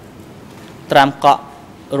ត្រាំកក់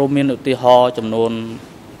រួមមានឧទាហរណ៍ចំនួន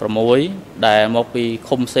 6 ដែលមកពី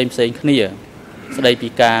ឃុំផ្សេងគ្នាស្ដីពី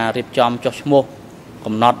ការរៀបចំចុះឈ្មោះ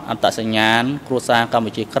កំណត់អត្តសញ្ញាណគ្រួសារកម្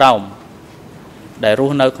ពុជាក្រោមដែលរ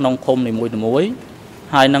ស់នៅក្នុងឃុំនីមួយៗ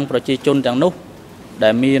ហើយនិងប្រជាជនទាំងនោះដែ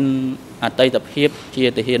លមានអតីតភាពជា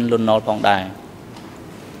ទាហានលន់នល់ផងដែរ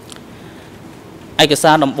ឯក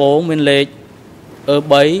សារដំបូងមានលេខ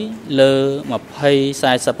E3 លើ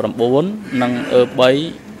 2049 និង E3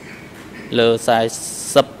 លើ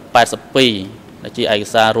 4082 ដែលជាឯក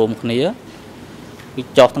សាររួមគ្នាគឺ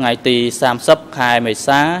ចុះថ្ងៃទី 30 ខែមេ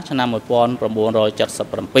សាឆ្នាំ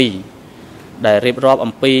 1977 ដែលរៀបរាប់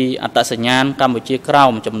អំពីអត្តសញ្ញាណកម្ពុជាក្រោ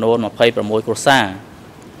មចំនួន 26 គ្រួសារ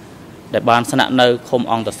ដែលបានស្នាក់នៅឃុំ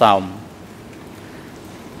អង្គតសោម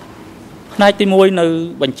ផ្នែកទី 1 នៅ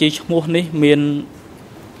បញ្ជីឈ្មោះនេះមាន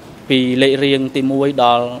ពីលេខរៀងទី 1 ដ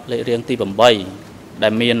ល់លេខរៀងទី 8 ដែ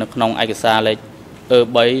លមាននៅក្នុងឯកសារលេខ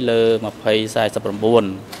E3 លើ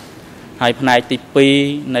 2049 ហើយផ្នែកទី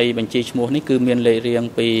 2 នៃបញ្ជីឈ្មោះនេះគឺមានលេខរៀង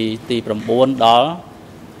ពីទី 9 ដល់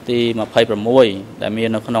ទី 26 ដែលមាន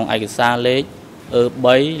នៅក្នុងឯកសារលេខ E3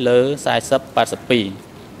 លើ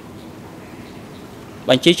 4082 ប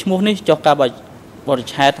ញ្ជីឈ្មោះនេះចុះការបរិ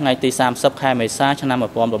ច្ឆេទថ្ងៃទី 30 ខែមេសាឆ្នាំ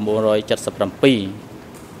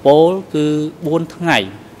 1977 ពោលគឺ 4 ថ្ងៃ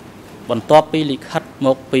បន្ទាប់ពីលិខិតម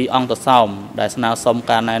កពីអង្គតសោមដែលស្នើសុំ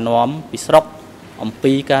ការណែនាំពីស្រុកអំ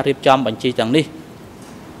ពីការរៀបចំបញ្ជីទាំងនេះ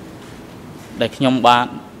ដែលខ្ញុំបាន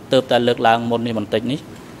ទើបតែលើកឡើងមុននេះបន្តិចនេះ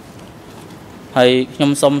ហើយខ្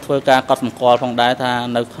ញុំសូមធ្វើការកត់សម្គាល់ផងដែរថា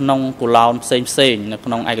នៅក្នុងកូឡោនផ្សេងនៅក្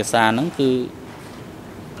នុងឯកសារហ្នឹងគឺ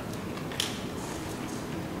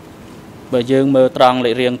បើយើងមើលត្រង់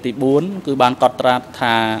លេខរៀងទី 4 គឺបានកត់ត្រា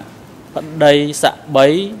ថាប្តីស័ក្តិ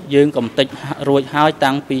3យើងកំតិចរួចហើយ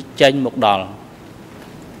តាំងពីចេញមកដល់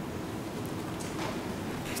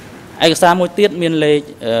ឯកសារមួយទៀតមានលេខ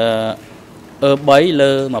E3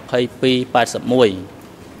 លើ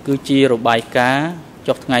 2281 គឺជារបាយការណ៍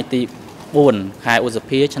ចុះថ្ងៃទី4 ខែឧស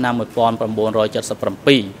ភាឆ្នាំ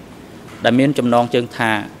 1977 ដែលមានចំណងជើង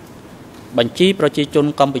ថាបញ្ជីប្រជាជន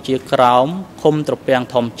កម្ពុជាក្រោមឃុំត្រពាំង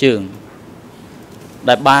ធំជើង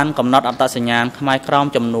ដែលបានកំណត់អត្តសញ្ញាណខ្មែរក្រោម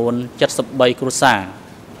ចំនួន73គ្រួសារ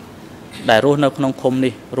ដែលរស់នៅក្នុងឃុំ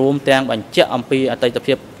នេះរួមទាំងបញ្ជាក់អំពីអតីត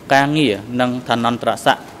ភាពការងារនិងឋានន្តរ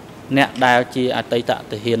ស័ក្តិអ្នកដែលជាអតីត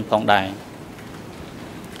ទាហានផងដែរ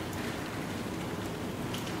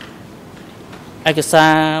ឯកសា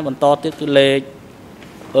របន្តទៀតគឺលេខ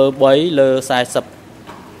 3 លើ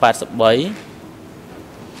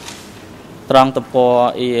 4083 ត្រង់ទំព័រ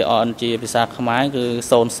EARN ជាភាសាខ្មែរគឺ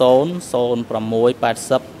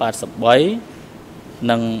 00068083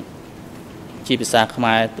 និងជាភាសាខ្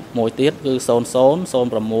មែរមួយទៀតគឺ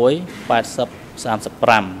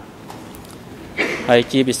 00068035 ហើយ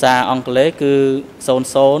ជាភាសាអង់គ្លេសគឺ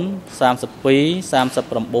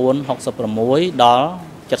 00323966 ដល់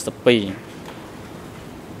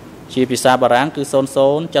 72 ជាភាសាបារាំងគឺ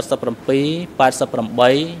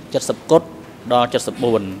 00778870 គុតដល់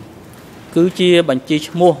 74 គឺជាបញ្ជី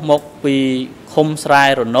ឈ្មោះមកពីឃុំស្រែ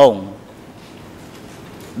រនង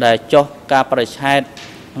ដែលចុះការបរិច្ឆេទ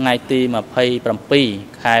ថ្ងៃទី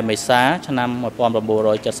27 ខែមេសាឆ្នាំ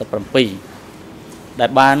 1977 ដែ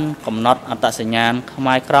លបានកំណត់អត្តសញ្ញាណខ្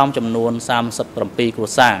មែរក្រោមចំនួន 37 គ្រួ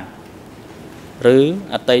សារឬ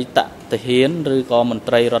អតីតទាហានឬក៏មន្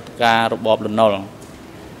ត្រីរដ្ឋការរបបលន់នល់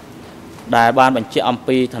ដែលបានបញ្ជាក់អំ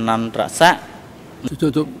ពីឋានន្តរស័ក្តិ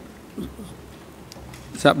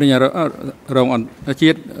សាប់នេះរងជា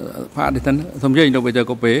តិផាកនេះសូមជើញលោកវិទ្យា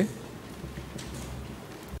កូពេ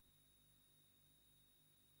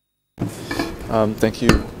Thank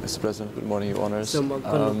you, Mr. President. Good morning, Your Honours. I'm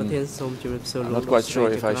not quite sure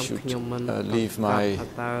if I should leave my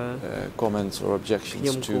comments or objections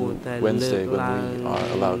to Wednesday when we are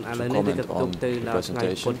allowed to comment on the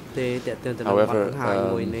presentation. However,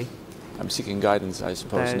 I'm seeking guidance, I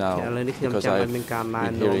suppose, now, because I've been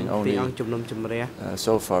hearing only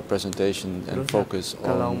so far presentation and focus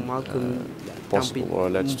on possible or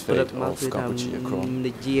alleged fate of Kampuchea Kraing.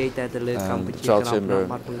 The trial chamber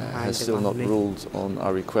has still not ruled on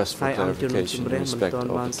our request for clarification in respect of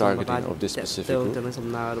the targeting of this specific group.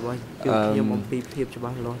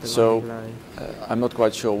 So I'm not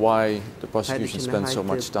quite sure why the prosecution spends so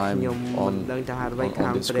much time on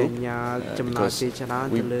this group, because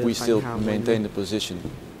we still maintain the position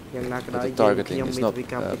that the targeting is not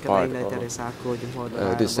part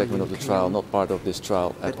of this segment of the trial, not part of this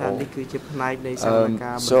trial at all.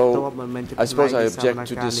 So I suppose I object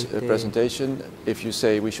to this presentation. If you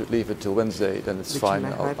say we should leave it till Wednesday, then it's fine.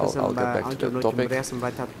 I'll get back to the topic.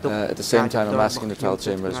 At the same time, I'm asking the trial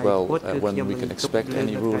chamber as well when we can expect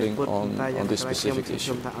any ruling on this specific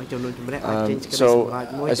issue. So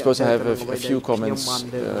I suppose I have a few comments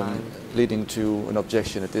leading to an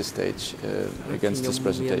objection at this stage against this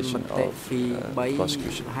presentation of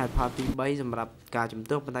prosecution.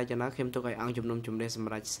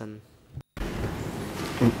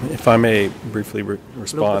 If I may briefly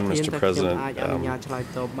respond, Mr. President,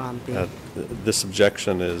 this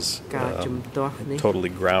objection is totally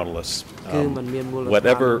groundless.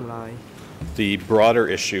 Whatever the broader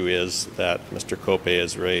issue is that Mr. Kope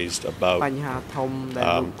has raised about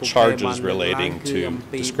charges relating to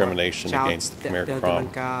discrimination against the Khmer Krom.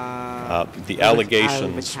 The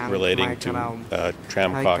allegations relating to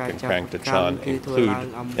Tram and Kraing include,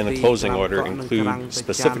 in the closing order,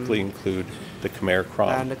 specifically include the Khmer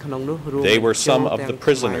Krom. They were some of the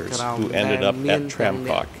prisoners who ended up at Tram.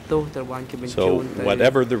 So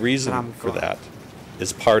whatever the reason for that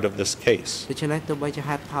is part of this case. And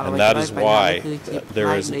that is why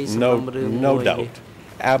there is no doubt,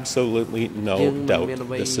 absolutely no doubt,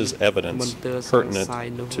 this is evidence pertinent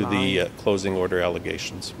to the closing order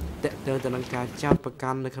allegations.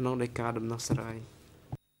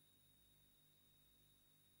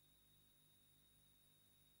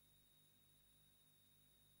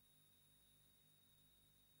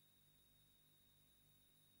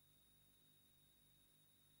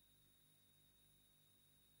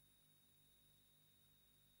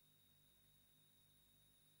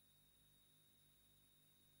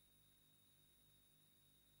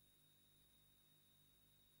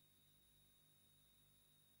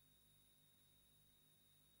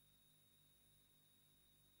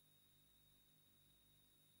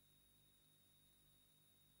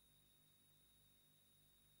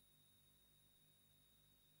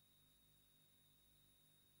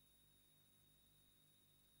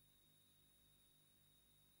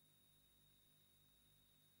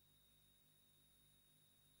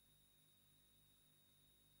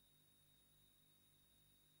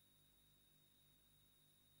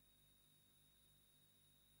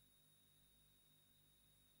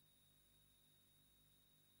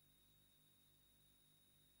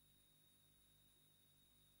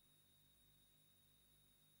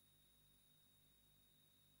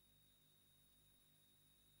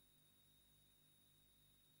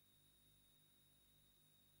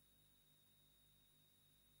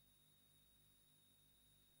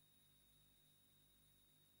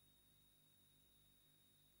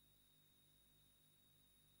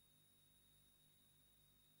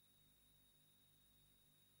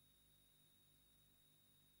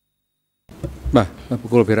 បាទប្រ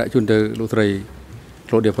គល់ភារៈជូនទៅលោកស្រី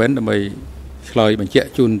ក្លូឌីហ្វែនដើម្បីឆ្លើយបញ្ជាក់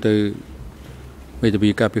ជូនទៅមេធាវី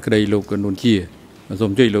ការពីក្តីលោកនួនជាសូ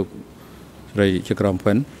មអញ្ជើញលោកស្រីជាក្រមហ្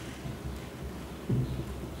វែន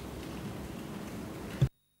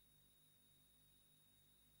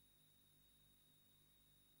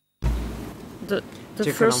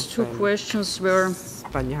The first two questions were,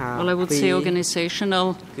 well, I would say organizational,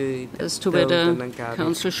 as to whether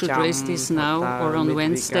Council should raise this now or on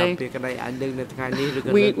Wednesday.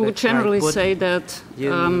 We would generally say that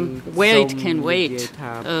where it can wait,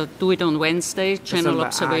 do it on Wednesday. General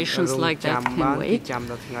observations like that can wait.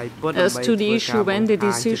 As to the issue when the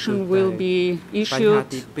decision will be issued,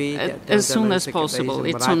 as soon as possible.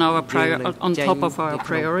 It's on top of our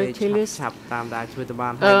priority list.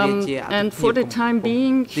 And for the time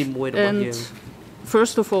being, and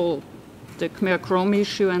first of all, the Khmer Krom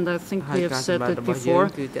issue, and I think we have said that before,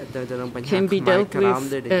 can be dealt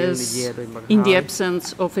with as in the absence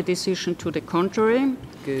of a decision to the contrary.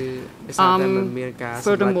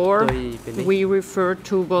 Furthermore, we refer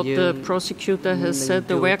to what the prosecutor has said,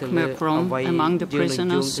 there were Khmer Krom among the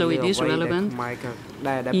prisoners, so it is relevant,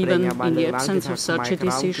 even in the absence of such a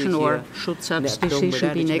decision, or should such decision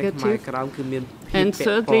be negative. And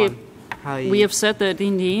thirdly, we have said that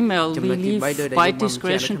in the email we leave wide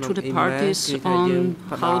discretion to the parties on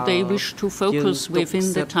how they wish to focus within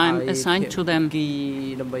the time assigned to them.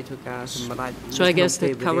 So I guess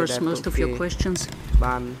that covers most of your questions.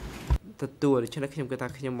 ទទួលដូច្នេះខ្ញុំគិតថា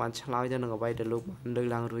ខ្ញុំបានឆ្លើយទៅនឹងអ្វីដែលលោកបានលើក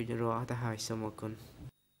ឡើងរួចរាល់ទៅហើយសូមអរគុណ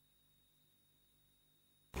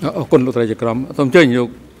អរគុណលោកស្រីជាក្រមសូមអញ្ជើញលោក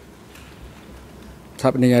ថា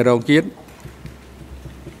បនីយរងជាតិ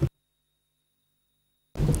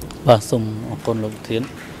បាទសូមអរគុណលោកធាន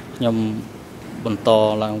ខ្ញុំបន្ត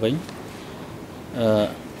ឡើងវិញ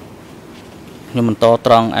ខ្ញុំបន្ត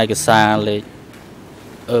ត្រង់ឯកសារលេខ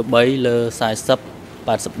 3 លើ 40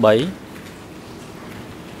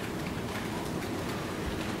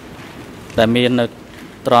 83 ដែលមាននៅ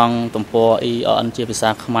ត្រង់ទំព័រ EON ជាភាសា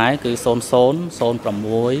ខ្មែរគឺ 00 06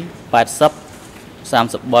 80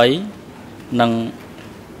 33 និង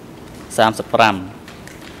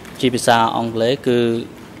 35 ជាភាសាអង់គ្លេសគឺ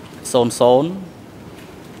 00 32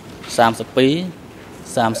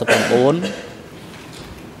 39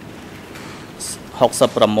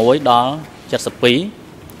 66 ដល់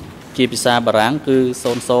 72 ជាភាសាបារាំងគឺ 00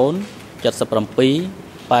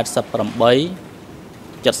 77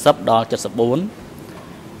 88 70 ដល់ 74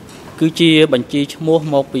 គឺជាបញ្ជីឈ្មោះ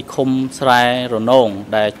មកពីឃុំស្រែរនង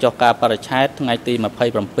ដែលចុះការបរិច្ឆេទថ្ងៃទី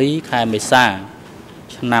 27 ខែមេសា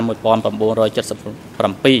ឆ្នាំ 1977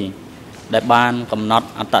 ដែលបានកំណត់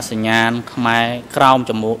អត្តសញ្ញាណខ្មែរក្រោម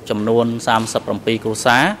ចំនួន 37 គ្រួ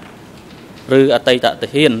សារឬអតីតទា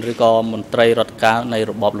ហានឬក៏មន្ត្រីរដ្ឋការនៃ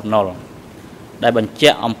របបលន់នល់ដែលបញ្ជា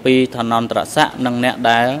ក់អំពីឋានន្តរស័ក្តិនិងអ្នក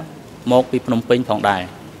ដែលមកពីភ្នំពេញផងដែរ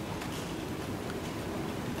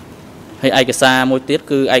ហើយឯកសារមួយទៀត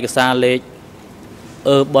គឺឯកសារលេខ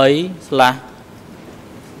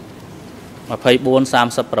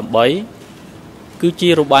E3/2438 គឺជា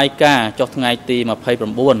របាយការណ៍ចុះថ្ងៃទី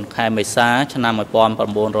 29 ខែមេសា ឆ្នាំ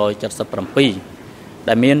 1977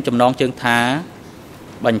 ដែលមានចំណងជើងថា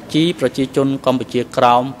បញ្ជីប្រជាជនកម្ពុជាក្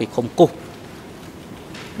រោមពីឃុំគុស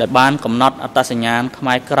ដែលបានកំណត់អត្តសញ្ញាណខ្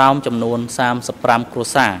មែរក្រោមចំនួន 35 គ្រួ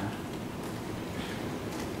សារ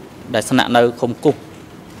ដែលស្នាក់នៅឃុំគុស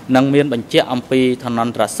និងមានបញ្ជាក់អំពីឋាន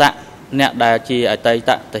ន្តរស័ក្តិអ្នកដែលជាអតីត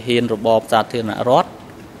ទាហានរបបសាធារណរដ្ឋ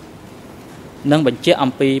និងបញ្ជាក់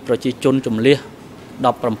អំពីប្រជាជនជំនះ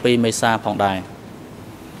 17 មេសាផងដែរ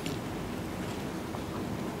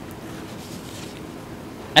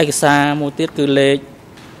ឯកសារមួយទៀតគឺលេខ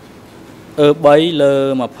 3 លើ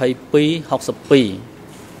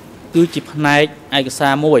 2262 គឺជាផ្នែកឯកសា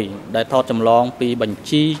រមួយដែលថតចម្លងពីបញ្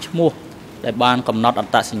ជីឈ្មោះដែលបានកំណត់អ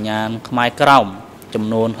ត្តសញ្ញាណខ្មែរក្រោមចំ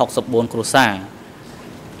នួន 64 គ្រួសារ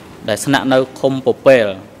ដែលស្នាក់នៅឃុំពពែល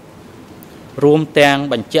រួមទាំង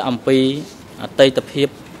បញ្ជាក់អំពីអតីតភាព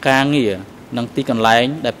ការងារនិងទីកន្លែង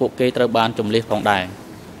ដែលពួកគេត្រូវបានជម្លៀសផងដែរ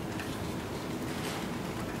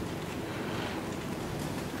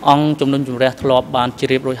អង្គជំនុំជម្រះធ្លាប់បានជ្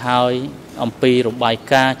រាបរួចហើយអំពីរបាយ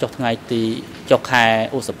ការណ៍ចុះថ្ងៃទីចុះខែ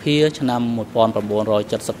ឧសភាឆ្នាំ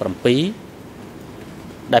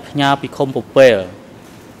 1977 ដែលផ្ញើពីឃុំពពែល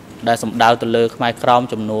ដែលសំដៅទៅលើខ្មែរក្រោម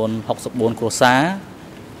ចំនួន 64 គ្រួសារ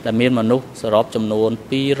ដែលមានមនុស្សសរុបចំនួន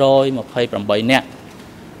 228 នាក់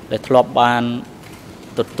ដែលធ្លាប់បាន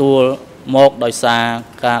ទទួលមកដោយសារ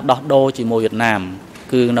ការដោះដូរជាមួយវៀតណាម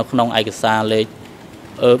គឺនៅក្នុងឯកសារលេខ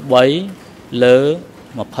 3 លើ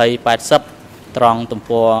 2080 ត្រង់ទំ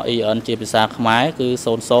ព័រ EN ជាភាសាខ្មែរគឺ 00 07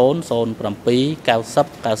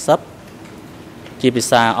 90 90 ជាភា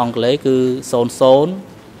សាអង់គ្លេសគឺ00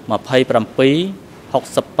 27 65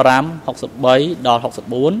 63ដល់64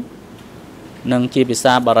និងជាភា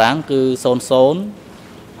សាបារាំងគឺ00 61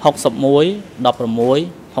 16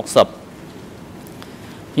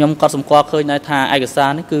 60ខ្ញុំក៏សម្គាល់ឃើញដែរថាឯកសារ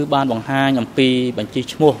នេះគឺបានបង្ហាញអំពីបញ្ជី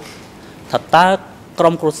ឈ្មោះថាតើក្រុ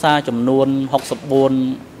មគ្រួសារចំនួន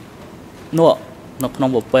64នោះនៅក្នុង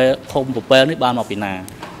ឃុំពពែលនេះបានមកពីណា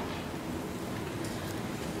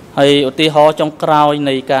ហើយឧទាហរណ៍ចុងក្រោយ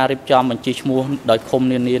នៃការរៀបចំបញ្ជីឈ្មោះដោយឃុំ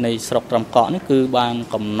នានានៃស្រុកត្រាំកក់នេះគឺបាន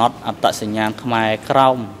កំណត់អត្តសញ្ញាណខ្មែរក្រោ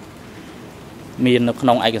មមាននៅក្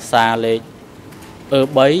នុងឯកសារលេខ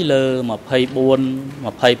3លើ 24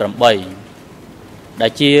 28ដែ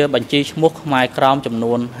លជាបញ្ជីឈ្មោះខ្មែរក្រោមចំ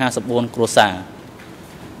នួន54គ្រួសារ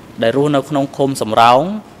ដែលរស់នៅក្នុងឃុំសំរោង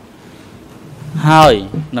ហើយ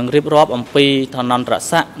នឹងរៀបរាប់អំពីឋានន្តរ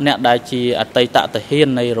ស័ក្តិអ្នកដែលជាអតីតទាហាន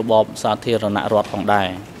នៃរបបសាធារណរដ្ឋផងដែរ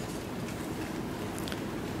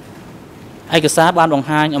ឯកសារបានបង្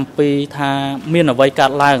ហាញអំពីថាមានអ្វីកើ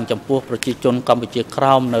តឡើងចំពោះប្រជាជនកម្ពុជាក្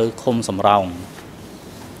រោមនៅឃុំសំរោង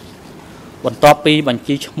បន្ទាប់ពីបញ្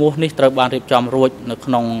ជីឈ្មោះនេះត្រូវបានរៀបចំរួចនៅ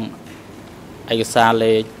ក្នុងឯកសារ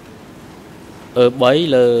លេខ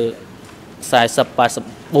3លើ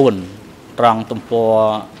4084ត្រង់ទំព័រ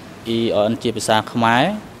EON ជាភាសាខ្មែរ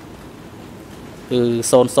គឺ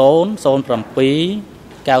0007 90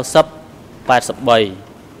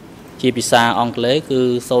 83ជាភាសាអង់គ្លេសគឺ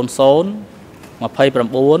00 29 02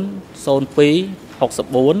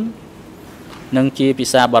 64និងជាភា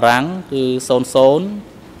សាបារាំងគឺ00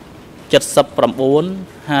 79 52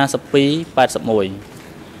 81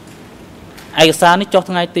ឯកសារនេះចុះ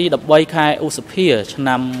ថ្ងៃទី13ខែឧសភាឆ្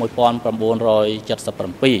នាំ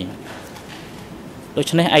1977ដូ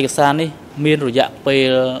ច្នេះឯកសារនេះមានរយៈពេ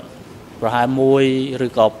លប្រហែល1ឬ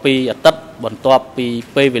ក៏2អាទិត្យបន្ទាប់ពី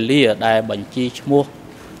ពេលវេលាដែលបញ្ជីឈ្មោះ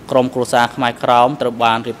ក្រុមគ្រួសារខ្មែរក្រោមត្រូវ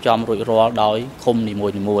បានរៀបចំរួចរាល់ដោយឃុំនីមួ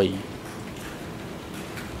យៗ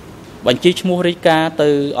បញ្ជីឈ្មោះរាយការណ៍ទៅ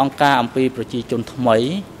អង្គការអំពីប្រជាជនថ្មី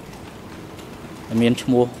មានឈ្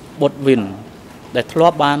មោះបុតវិនដែលធ្លា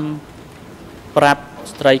ប់បានប្រាប់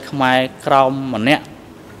ស្ត្រីខ្មែរក្រោមម្នាក់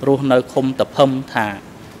រស់នៅឃុំតភឹមថា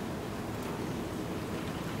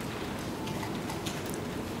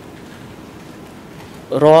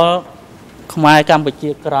រាល់ខ្មែរកម្ពុ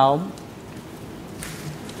ជាក្រោម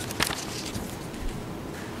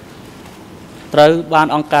ត្រូវបាន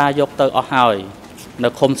អង្គការយកទៅអស់ហើយនៅ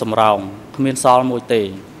ឃុំសំរោងគ្មានសល់មួយទេ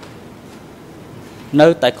នៅ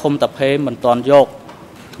តែឃុំតាភេមិនទាន់យក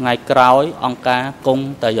ថ្ងៃក្រោយអង្គការគង់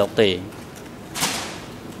តែយកទេ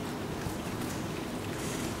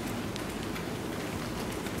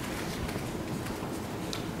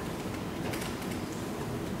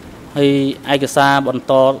ហើយឯកសារបន្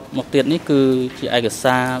តមកទៀតនេះគឺជាឯក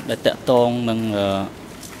សារដែលតាក់ទងនឹង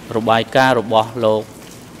របាយការណ៍របស់លោក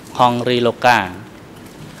ហងរីឡូកា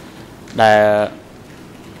ដែល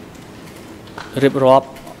រៀបរាប់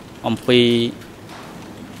អំពី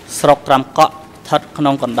ស្រុកត្រាំកក់ស្ថិតក្នុ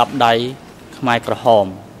ងកណ្ដាប់ដៃខ្មែរក្រហម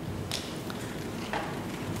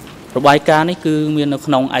របាយការណ៍នេះគឺមាននៅ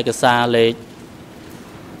ក្នុងឯកសារលេខ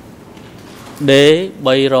D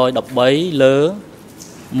 313លើ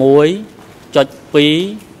 1.2.16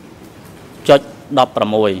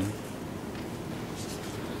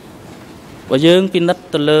 បើយើងពិនិត្យ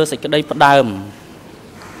ទៅលើសេចក្តីផ្ដើម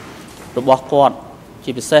របស់គាត់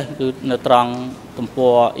ជាពិសេសគឺនៅត្រង់ទំព័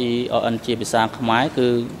រ EON ជាភាសាខ្មែរគឺ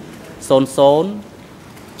00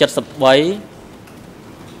 73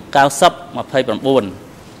 90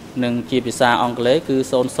 29និងជាភាសាអង់គ្លេសគឺ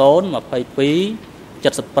00 22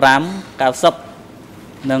 75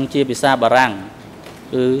 90និងជាភាសាបារាំង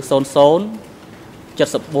គឺ00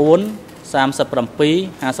 74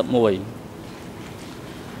 37 51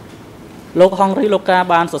លោកហងរីឡូកា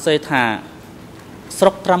បានសរសេរថាស្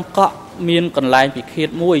រុកត្រាំកក់មានកន្លែងពិឃាត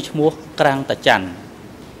មួយឈ្មោះក្រាំងតាច័ន្ទ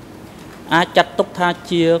អាចចាត់ទុកថា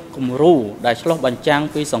ជាគំរូដែលឆ្លុះបញ្ចាំង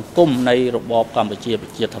ពីសង្គមនៃរបបកម្ពុជាប្រ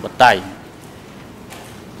ជាធិបតេយ្យ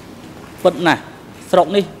ពិតណាស់ស្រុក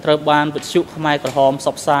នេះត្រូវបានវិទ្យុខ្មែរក្រហមផ្ស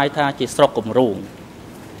ព្វផ្សាយថាជាស្រុកគំរូ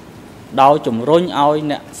ដោយជំរុញឲ្យ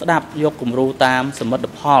អ្នកស្ដាប់យកគំរូតាមសមិទ្ធ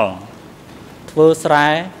ផលធ្វើស្រែ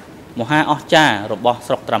មហាអស្ចារ្យរបស់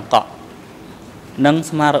ស្រុកត្រាំកក់និង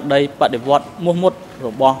ស្មារតីបដិវត្តមោះមុតរ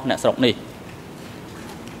បស់អ្នកស្រុកនេះ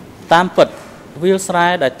តាមពិតវាលស្រែ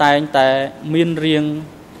ដែលតែងតែមានរាង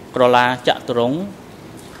ក្រឡាចតុរង្គ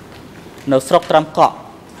នៅស្រុកត្រាំកក់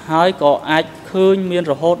ហើយក៏អាចឃើញមាន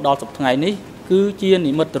រហូតដល់សប្តាហ៍ថ្ងៃនេះគឺជា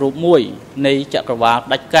និមិត្តរូបមួយនៃចក្រវាឡ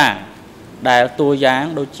ផ្ដាច់ការដែលតួយ៉ាង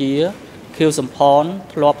ដូចជាខៀវសំផន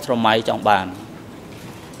ធ្លាប់ស្រមៃចង់បាន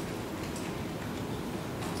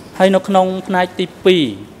ហើយនៅក្នុងផ្នែកទី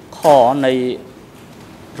2ខនៃ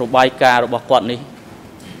របាយការណ៍របស់គាត់នេះ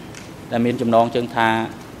ដែលមានចំណងជើងថា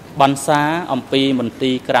បានសារអំពីមន្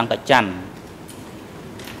ទីរក្រាំងតាច័ន្ទ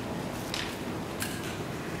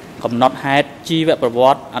កំណត់ហេតុជីវប្រវ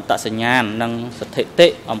ត្តិអត្តសញ្ញាណនិងស្ថិតិ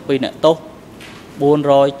អំពីអ្នកទោស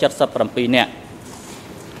477នាក់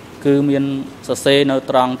គឺមានសរសេរនៅ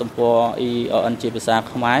ត្រង់ទំព័រ EON ជាភាសា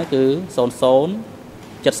ខ្មែរគឺ00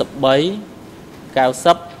 73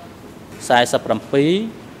 90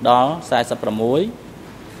 47ដល់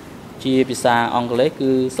46ជាភាសាអង់គ្លេស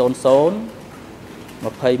គឺ00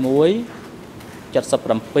 21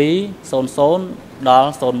 77 00ដល់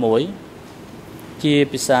01ជា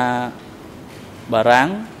ភាសាបារាំង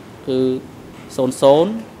គឺ00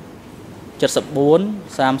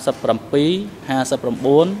 74 37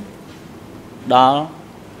 59ដល់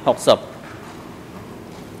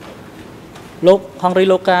60លោកហងរី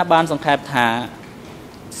ឡូកាបានសង្ខេបថា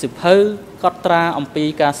សិភៅកត់ត្រាអំពី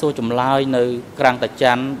ការសួរចម្លើយនៅក្រាំងតា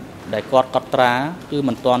ច័ន្ទដែលគាត់កត់ត្រាគឺ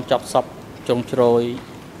មិនទាន់ចប់សពជ្រុងជ្រោយ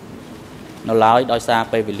នៅឡើយដោយសារ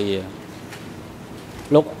ពេលវេលា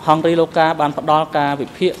លោកហងរីឡូកាបានផ្ដល់ការវិ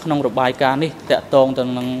ភាគក្នុងរបាយការណ៍នេះតាក់ទងទៅ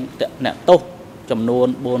នឹងអ្នកទោសចំនួន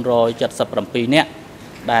477នាក់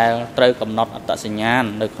ដែលត្រូវកំណត់អត្តសញ្ញាណ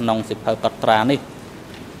នៅក្នុងសិភៅកត់ត្រានេះ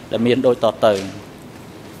ដែលមានដូចតទៅ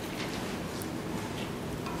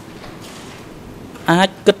អាច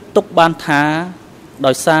គិតទុកបានថា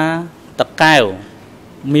ដោយសារតកែវ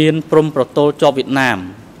មានព្រំប្រទល់ជាប់វៀតណាម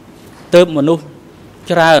ទើបមនុស្ស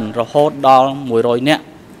ច្រើនរហូតដល់100នាក់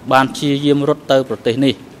បានព្យាយាមរត់ទៅប្រទេស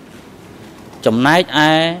នេះចំណែកឯ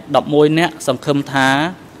11នាក់សង្ឃឹមថា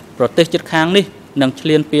ប្រទេសជិតខាងនេះនឹងឈ្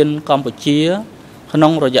លានពានកម្ពុជាក្នុ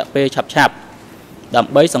ងរយៈពេលឆាប់ៗដើ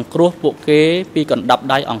ម្បីសង្គ្រោះពួកគេពីកណ្ដាប់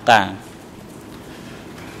ដៃអង្គការ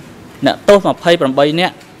អ្នកទោស28នា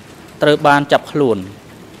ក់ត្រូវបានចាប់ខ្លួន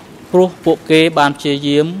ព្រោះពួកគេបានព្យា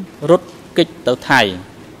យាមរត់គេចទៅថៃ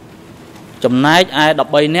ចំណែកឯ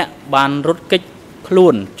13នាក់បានរត់គេចខ្លួ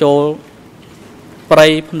នចូលព្រៃ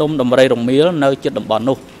ភ្នំដំរីរមៀលនៅជិតតំបន់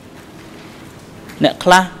នោះអ្នកខ្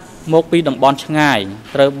លះមកពីតំបន់ឆ្ងាយ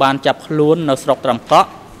ត្រូវបានចាប់ខ្លួននៅស្រុកត្រាំកក់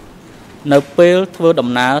នៅពេលធ្វើដំ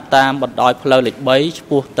ណើរតាមបណ្ដោយផ្លូវលេខ3ឆ្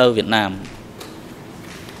ពោះទៅវៀតណាម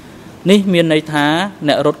នេះមានន័យថា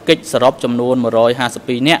អ្នករត់គេចសរុបចំនួន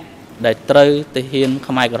152នាក់ដែលត្រូវទាហាន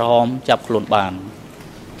ខ្មែរក្រហមចាប់ខ្លួនបាន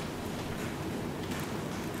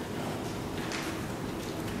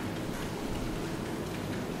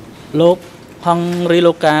លោកហងរី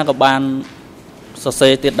ឡូកាក៏បានសរសេ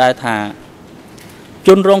រទៀតដែរថាជ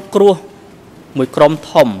នរងគ្រោះមួយក្រុម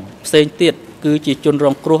ធំផ្សេងទៀតគឺជាជនរ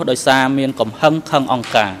ងគ្រោះដោយសារមានកំហឹងខឹងអង្គ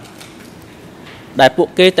ការដែលពួក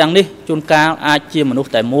គេទាំងនេះជួនកាលអាចជាមនុស្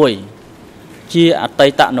សតែមួយជាអតី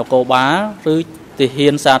តនគរបាលឬទាហា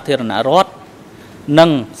នសាធារណរដ្ឋនិង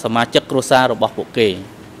សមាជិកគ្រួសាររបស់ពួកគេ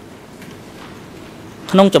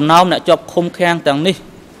ក្នុងចំណោមអ្នកជាប់ឃុំឃាំងទាំងនេះ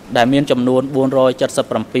ដែលមានចំនួន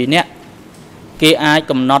477នាក់គេអាច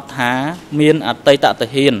កំណត់ថាមានអតីតទា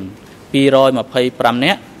ហាន225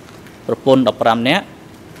នាក់ប្រពន្ធ15នាក់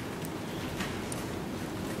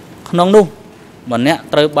ក្នុងនោះម្នាក់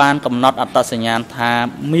ត្រូវបានកំណត់អត្តសញ្ញាណថា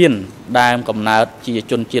មានដើមកំណើតជា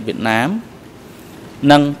ជនជាតិវៀតណាម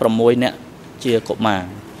និង6នាក់ជាកុមារ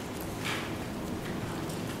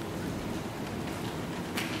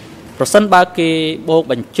ប្រសិនបើគេបូក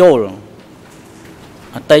បញ្ចូល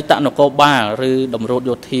អតីតនគរបាលឬតម្រួត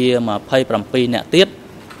យោធា27នាក់ទៀត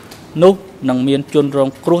នោះនឹងមានជនរង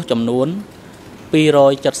គ្រោះចំនួន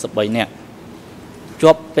273នាក់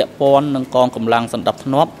ជាប់ពាក់ព័ន្ធនឹងកងកម្លាំងសណ្ដាប់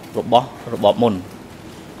ធ្នាប់របស់របបមុន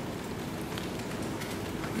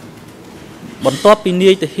បន្ទាប់ពីនា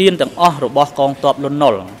យទាហានទាំងអស់របស់កងទ័ពលន់ន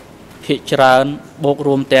ល់ភាគច្រើនបូក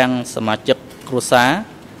រួមទាំងសមាជិកគ្រួសារ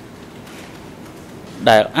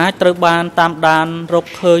ដែលអាចត្រូវបានតាមដានរក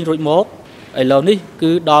ឃើញរួចមកឥឡូវនេះ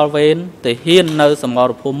គឺដល់វេនទាហាននៅសម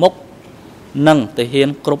រភូមិមុខនិងទាហាន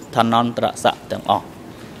គ្រប់ឋានន្តរស័ក្តិទាំងអស់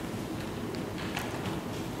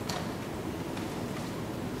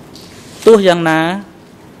ទោះយ៉ាងណា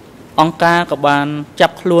អង្គការក៏បានចា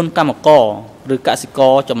ប់ខ្លួនកម្មករឬកសិក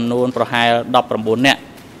រចំនួនប្រហែល19នាក់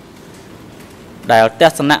ដែលទ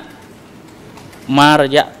ស្សនៈមារ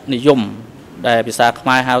យនិយមដែលភាសាខ្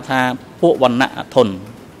មែរហៅថាពួកវណ្ណៈអធន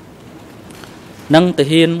និងទា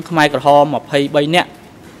ហានខ្មែរក្រហម23នាក់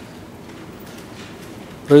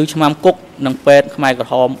ឬឆ្មាំគុកនិងពេទ្យខ្មែរក្រ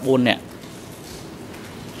ហម4នាក់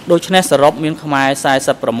ដូច្នេះសរុបមានខ្មែរ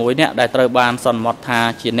46នាក់ដែលត្រូវបានសន្មតថា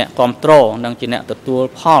ជាអ្នកគ្រប់គ្រងនិងជាអ្នកទទួល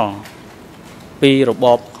ផលពីរប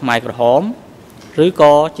បខ្មែរក្រហមឬ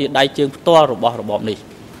ក៏ជាដៃជើងផ្ទាល់របស់របបនេះ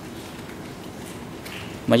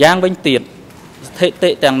ម្យ៉ាងវិញទៀតស្ថិតិ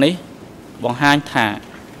ទាំងនេះបង្ហាញថា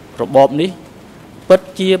របបនេះពិត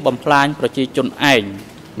ជាបំផ្លាញប្រជាជនឯង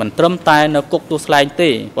មិនត្រឹមតែនៅគុកទួលស្លែងទេ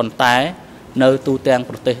ប៉ុន្តែនៅទូទាំង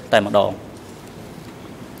ប្រទេសតែម្ដង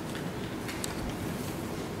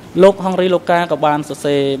លោកហងរីលោកកាក៏បានសរ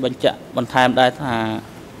សេរបញ្ជាក់បន្ថែមដែរថា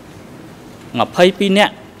22នា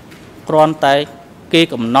ក់គ្រាន់តែគេ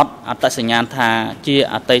កំណត់អត្តសញ្ញាណថាជា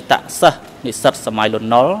អតីតសិស្សនិស្សិតសម័យលន់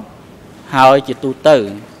នល់ហើយជាទូទៅ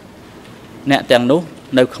អ្នកទាំងនោះ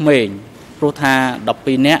នៅក្មេងព្រោះថា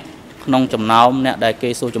12នាក់ក្នុងចំណោមអ្នកដែលគេ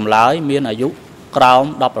សួរចម្លើយមានអាយុក្រោម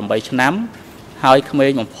18ឆ្នាំហើយក្មេ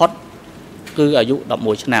ងបំផុតគឺអាយុ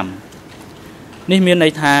11ឆ្នាំនេះមានន័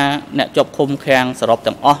យថាអ្នកជាប់ឃុំឃាំងសរុប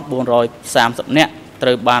ទាំងអស់430នាក់ត្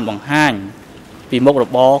រូវបានបង្ហាញពីមុខរ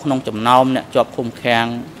បរក្នុងចំណោមអ្នកជាប់ឃុំឃាំង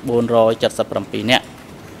477នាក់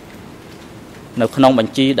នៅក្នុងប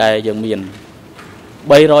ញ្ជីដែលយើងមាន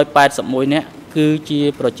381នាក់គឺជា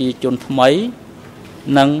ប្រជាជនថ្មី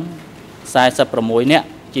និង46នាក់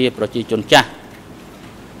ជាប្រជាជនចាស់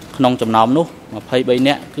ក្នុងចំណោមនោះ23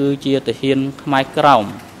នាក់គឺជាទាហានខ្មែរក្រ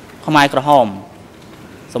ហម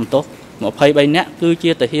សំទោស23នាក់គឺ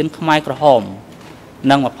ជាទាហានខ្មែរក្រហម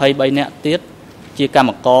និង23នាក់ទៀតជាកម្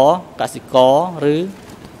មករកសិករឬ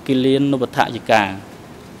គិលានុបដ្ឋាយិកា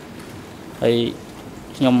ហើយ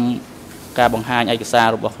ខ្ញុំការបង្ហាញឯកសារ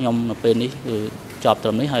របស់ខ្ញុំនៅពេលនេះគឺចប់ត្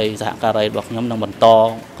រឹមនេះហើយសហការីរបស់ខ្ញុំនឹងបន្ត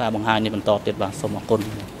ការបង្ហាញនេះបន្តទៀតបាទសូមអរគុណ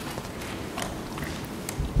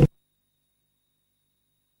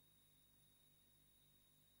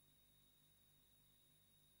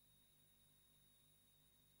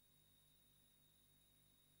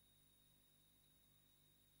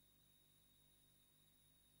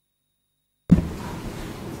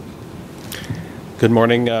Good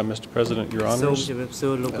morning, Mr. President, Your Honors.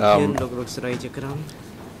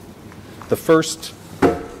 The first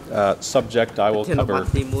subject I will cover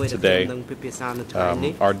today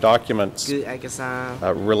are documents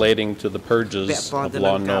relating to the purges of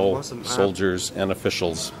Lon Nol soldiers and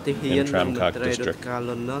officials in Tram District.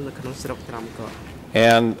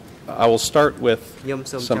 And I will start with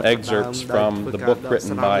some excerpts from the book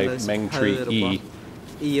written by Meng Tri Yi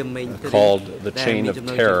called The Chain of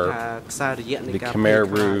Terror, the Khmer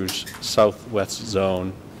Rouge Southwest Zone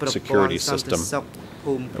Security System,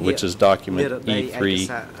 which is document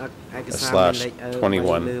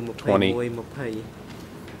E3/2120.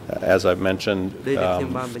 As I've mentioned,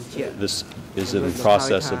 this is in the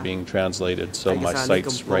process of being translated, so my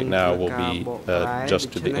cites right now will be just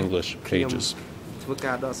to the English pages.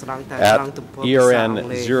 At ERN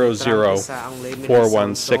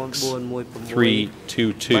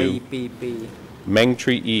 00416-322, Meng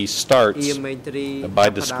Tri Yi starts by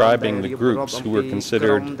describing the groups who were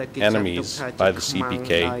considered enemies by the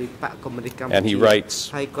CPK, and he writes,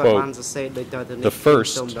 quote, "The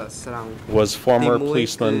first was former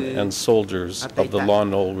policemen and soldiers of the Lon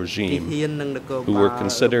Nol regime who were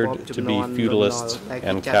considered to be feudalists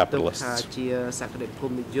and capitalists.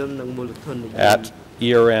 At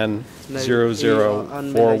ERN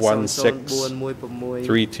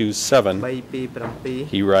 00416-327,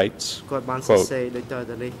 he writes, quote,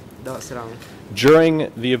 "During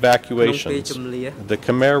the evacuations, the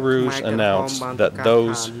Khmer Rouge announced that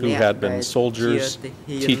those who had been soldiers,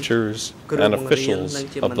 teachers, and officials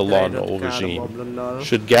of the Lon Nol regime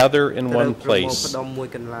should gather in one place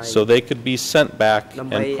so they could be sent back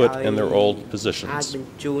and put in their old positions.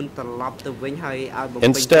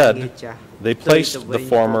 Instead, they placed the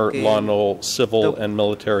former Lon Nol civil and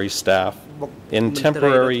military staff in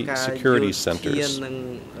temporary security centers,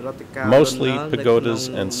 mostly pagodas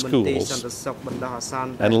and schools,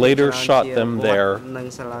 and later shot them there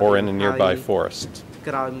or in a nearby forest.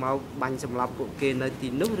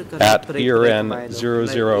 At ERN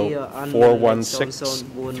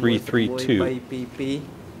 00416-332,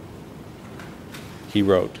 he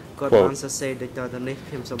wrote, quote,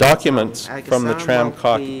 "Documents from the Tram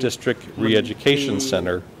District Re-Education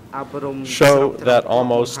Center show that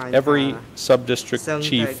almost every sub-district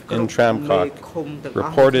chief in Tramcock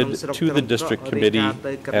reported to the district committee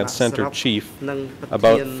and center chief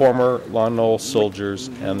about former Lon Nol soldiers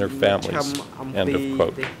and their families," end of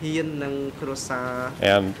quote.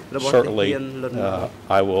 And shortly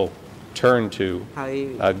I will turn to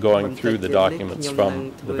going through the documents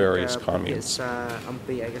from the various communes.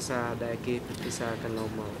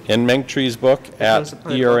 In Meng Tri's book at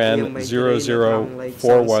ERN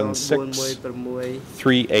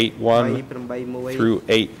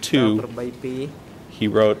 00416-381-82, he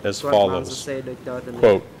wrote as follows,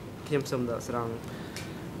 quote,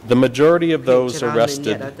 "The majority of those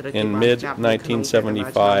arrested in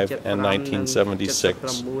mid-1975 and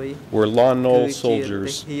 1976 were Lon Nol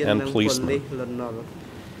soldiers and policemen.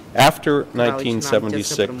 After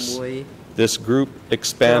 1976, This group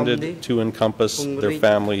expanded to encompass their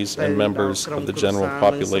families and members of the general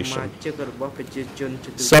population.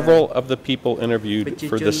 Several of the people interviewed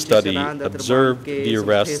for this study observed the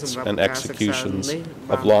arrests and executions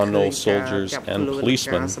of Lon Nol soldiers and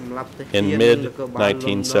policemen in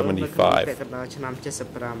mid-1975.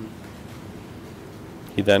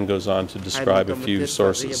 He then goes on to describe a few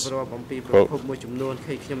sources. Quote,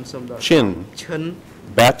 Chin,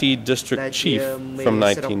 Bati District Chief from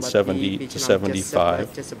 1970 to 75,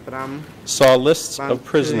 saw lists of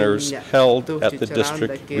prisoners held at the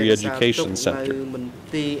District Re-Education Center.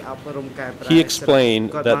 He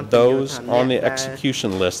explained that those on the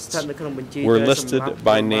execution lists were listed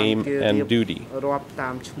by name and duty.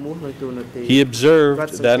 He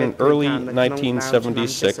observed that in early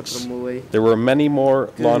 1976, there were many more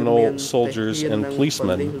Lon Nol soldiers and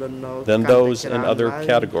policemen than those in other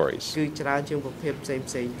categories.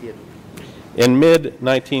 In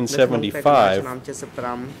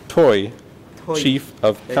mid-1975, Toy, chief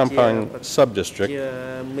of Kampang Subdistrict,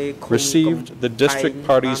 received the district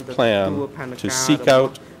party's plan to seek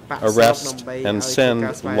out, arrest, and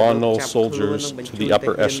send Lon Nol soldiers to the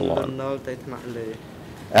upper echelon.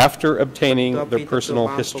 After obtaining their personal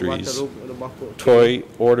histories, Toy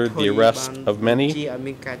ordered the arrest of many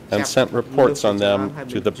and sent reports on them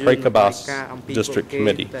to the Prekabas District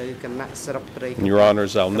Committee. And Your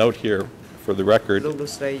Honors, I'll note here for the record,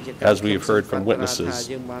 as we've heard from witnesses,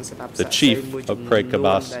 the chief of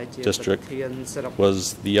Prekabas District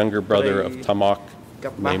was the younger brother of Tamok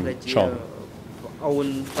named Chong.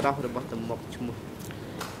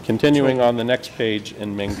 Continuing on the next page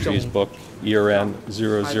in Ming Chi's book, ERN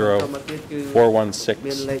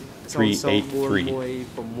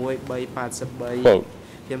 004163883. Quote,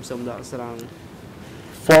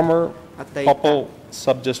 former Popol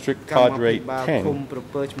Subdistrict Cadre Kraing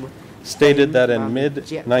stated that in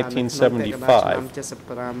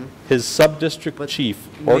mid-1975, his subdistrict chief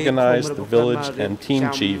organized the village and team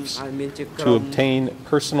chiefs to obtain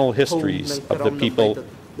personal histories of the people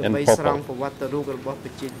in Popol.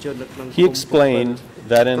 He explained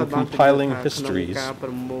that in compiling histories,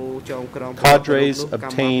 cadres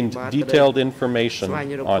obtained detailed information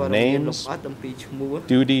on names,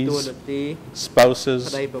 duties,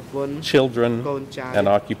 spouses, children, and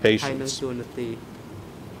occupations.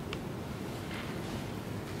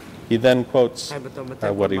 He then quotes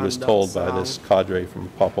what he was told by this cadre from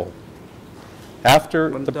Popol. After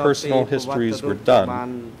the personal histories were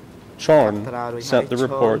done, Chorn sent the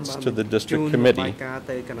reports to the district committee,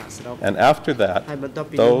 and after that,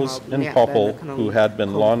 those in Popol who had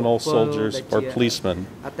been Lon Nol soldiers or policemen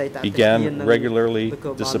began regularly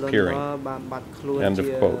disappearing. End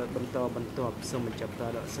of quote.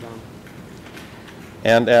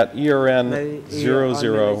 And at ERN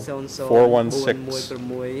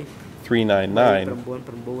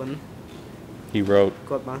 004163999, he wrote,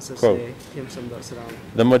 quote,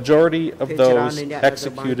 the majority of those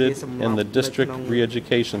executed in the district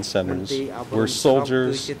re-education centers were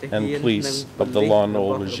soldiers and police of the Lon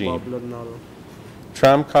Nol regime.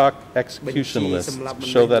 Tramcock execution lists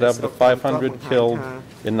show that of the 500 killed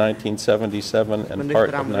in 1977 and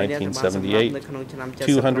part of 1978,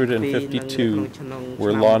 252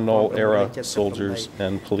 were Lon Nol era soldiers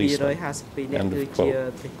and policemen. End of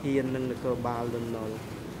quote.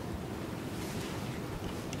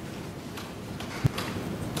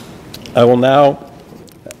 I will now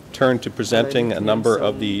turn to presenting a number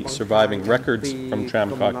of the surviving records from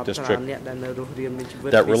Tramcock District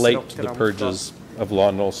that relate to the purges of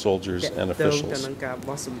Lon Nol soldiers and officials.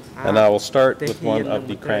 And I will start with one of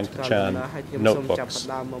the Kraing notebooks,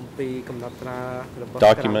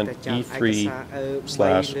 document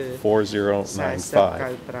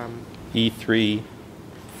E3/4095,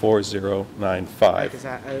 E3/4095.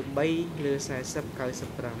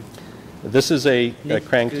 This is a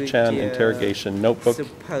Kraing interrogation notebook.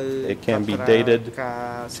 It can be dated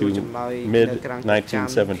to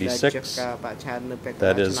mid-1976,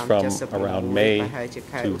 that is from around May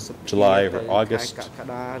to July or August,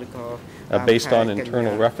 based on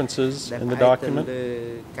internal references in the document,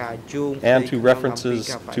 and to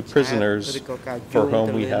references to prisoners for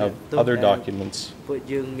whom we have other documents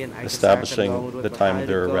establishing the time of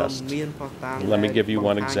their arrest. Let me give you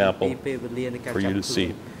one example for you to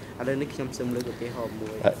see.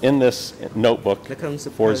 In this notebook,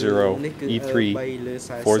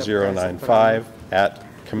 E3/4095 at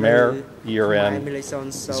Khmer ERN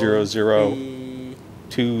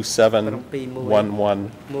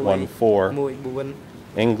 00271114,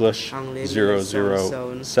 English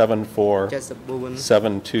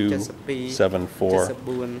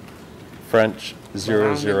 00747274, French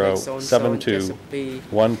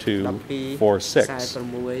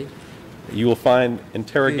 00721246. You will find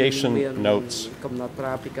interrogation notes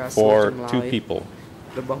for 2 people.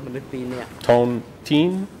 Ton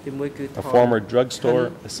Tin, a former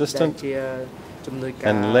drugstore assistant,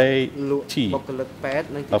 and Lei T,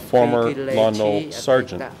 a former Lon Nol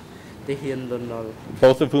sergeant,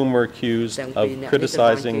 both of whom were accused of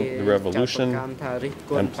criticizing the revolution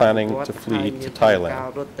and planning to flee to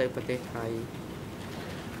Thailand.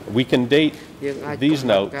 We can date these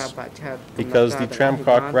notes because the Tram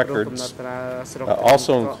records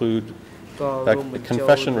also include a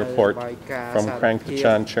confession report from Kraing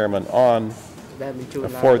Tachan Chairman On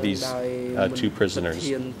for these 2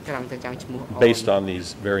 prisoners based on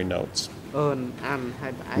these very notes. And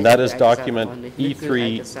that is document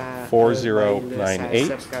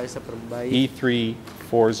E34098,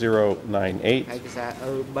 E34098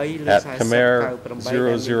 at Khmer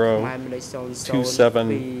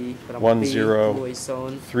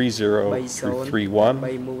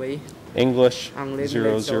 00271030-31, English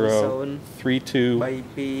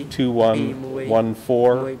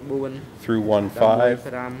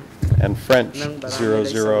 00322114-15, and French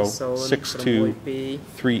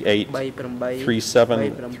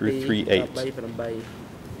 00623837-38.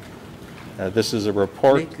 This is a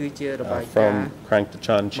report from Kraing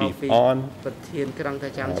Tachan Chief On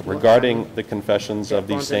regarding the confessions of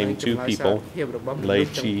these same 2 people, Lei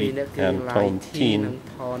Chi and Ton Tin,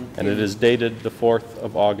 and it is dated the 4th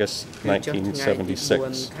of August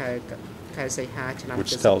 1976,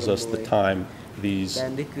 which tells us the time these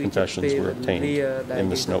confessions were obtained in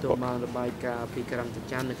this notebook.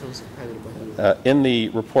 In the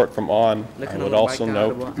report from On, I would also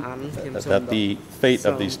note that the fate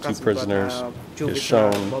of these 2 prisoners is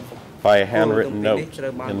shown by a handwritten note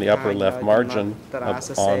in the upper left margin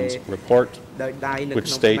of On's report,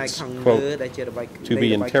 which states, quote, "to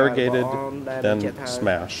be interrogated, then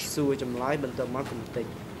smashed."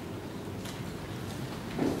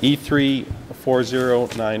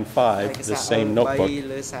 E34095, this same notebook,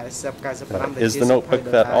 is the notebook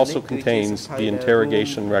that also contains the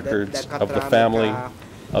interrogation records of the family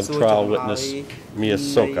of trial witness Mia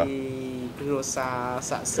Soka,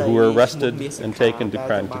 who were arrested and taken to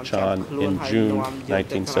Kraing Tachan in June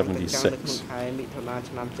 1976.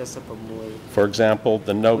 For example,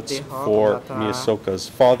 the notes for Mia Soka's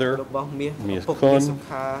father, Mia Kun,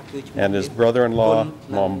 and his brother-in-law,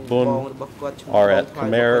 Mom Bun, are at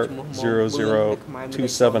Khmer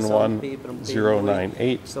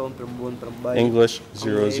 00271098, English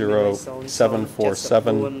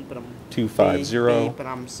 00747-250,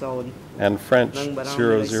 and French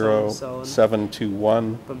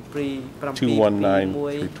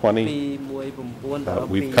 00721-219-20.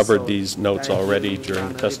 We've covered these notes already during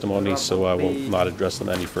the testimony, so I will not address them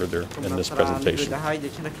any further in this presentation.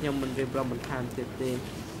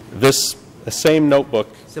 This same notebook,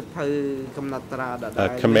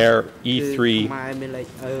 Khmer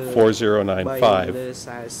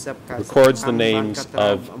E34095, records the names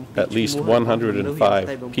of at least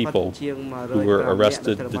 105 people who were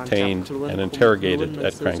arrested, detained, and interrogated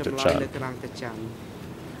at Kraing Tachan.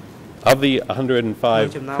 Of the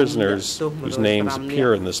 105 prisoners whose names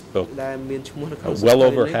appear in this book, well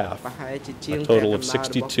over half, a total of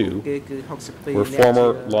 62, were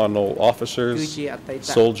former Lon Nol officers,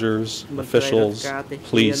 soldiers, officials,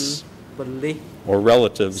 police, or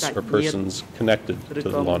relatives or persons connected to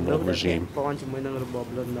the Lon Nol regime.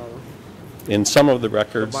 In some of the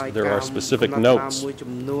records, there are specific notes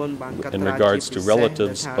in regards to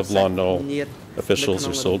relatives of Lon Nol officials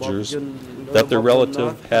or soldiers that their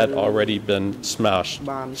relative had already been smashed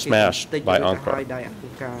by Angkor.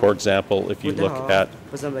 For example, if you look at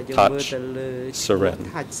Thach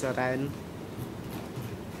Saren.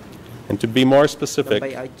 And to be more specific,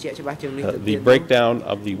 the breakdown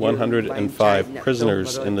of the 105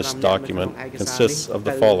 prisoners in this document consists of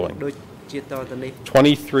the following: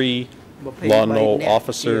 23 Lon Nol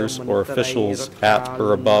officers or officials at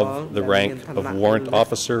or above the rank of warrant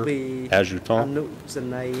officer, adjutant,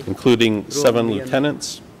 including 7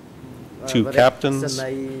 lieutenants, 2 captains,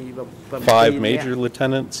 5 major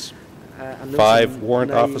lieutenants, 5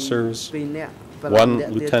 warrant officers, 1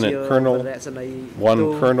 lieutenant colonel,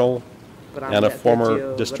 1 colonel, and a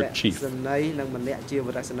former district chief.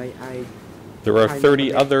 There are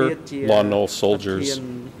 30 other Lon Nol soldiers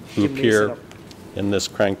who appear in this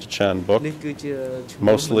Kraing Tachan book,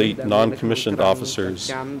 mostly non-commissioned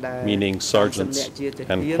officers, meaning sergeants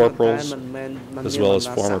and corporals, as well as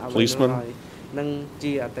former policemen,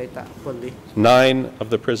 9 of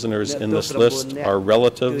the prisoners in this list are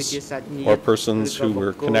relatives or persons who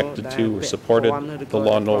were connected to or supported the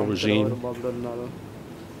Lon Nol regime.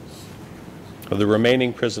 Of the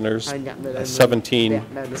remaining prisoners, 17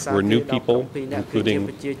 were new people,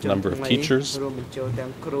 including a number of teachers.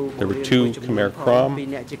 There were 2 Khmer Krom.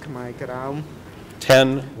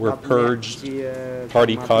 10 were purged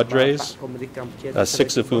party cadres,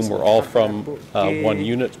 6 of whom were all from one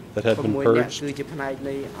unit that had been purged.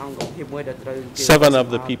 7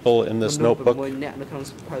 of the people in this notebook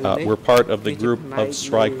were part of the group of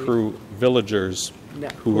Srai Kru villagers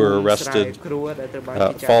who were arrested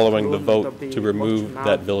following the vote to remove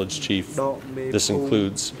that village chief. This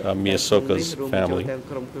includes Miyasoka's family.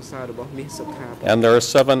 And there are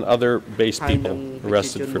 7 other base people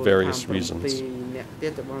arrested for various reasons.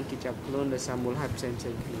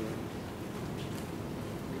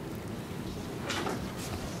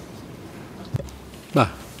 Đó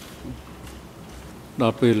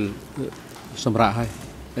là sầm rạ hay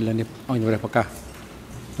là niệm anh về bậc cả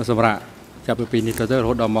sầm rạ chạp về pin thì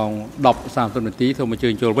tôi đã mong đọc 30 นาที thôi mà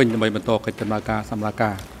chơi chơi vinhដើម្បីបន្តកិច្ចដំណើរការសម្រាប់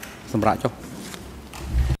ការសម្រាប់ចុះ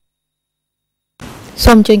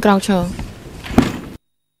សូមអញ្ជើញក្រោកឈរ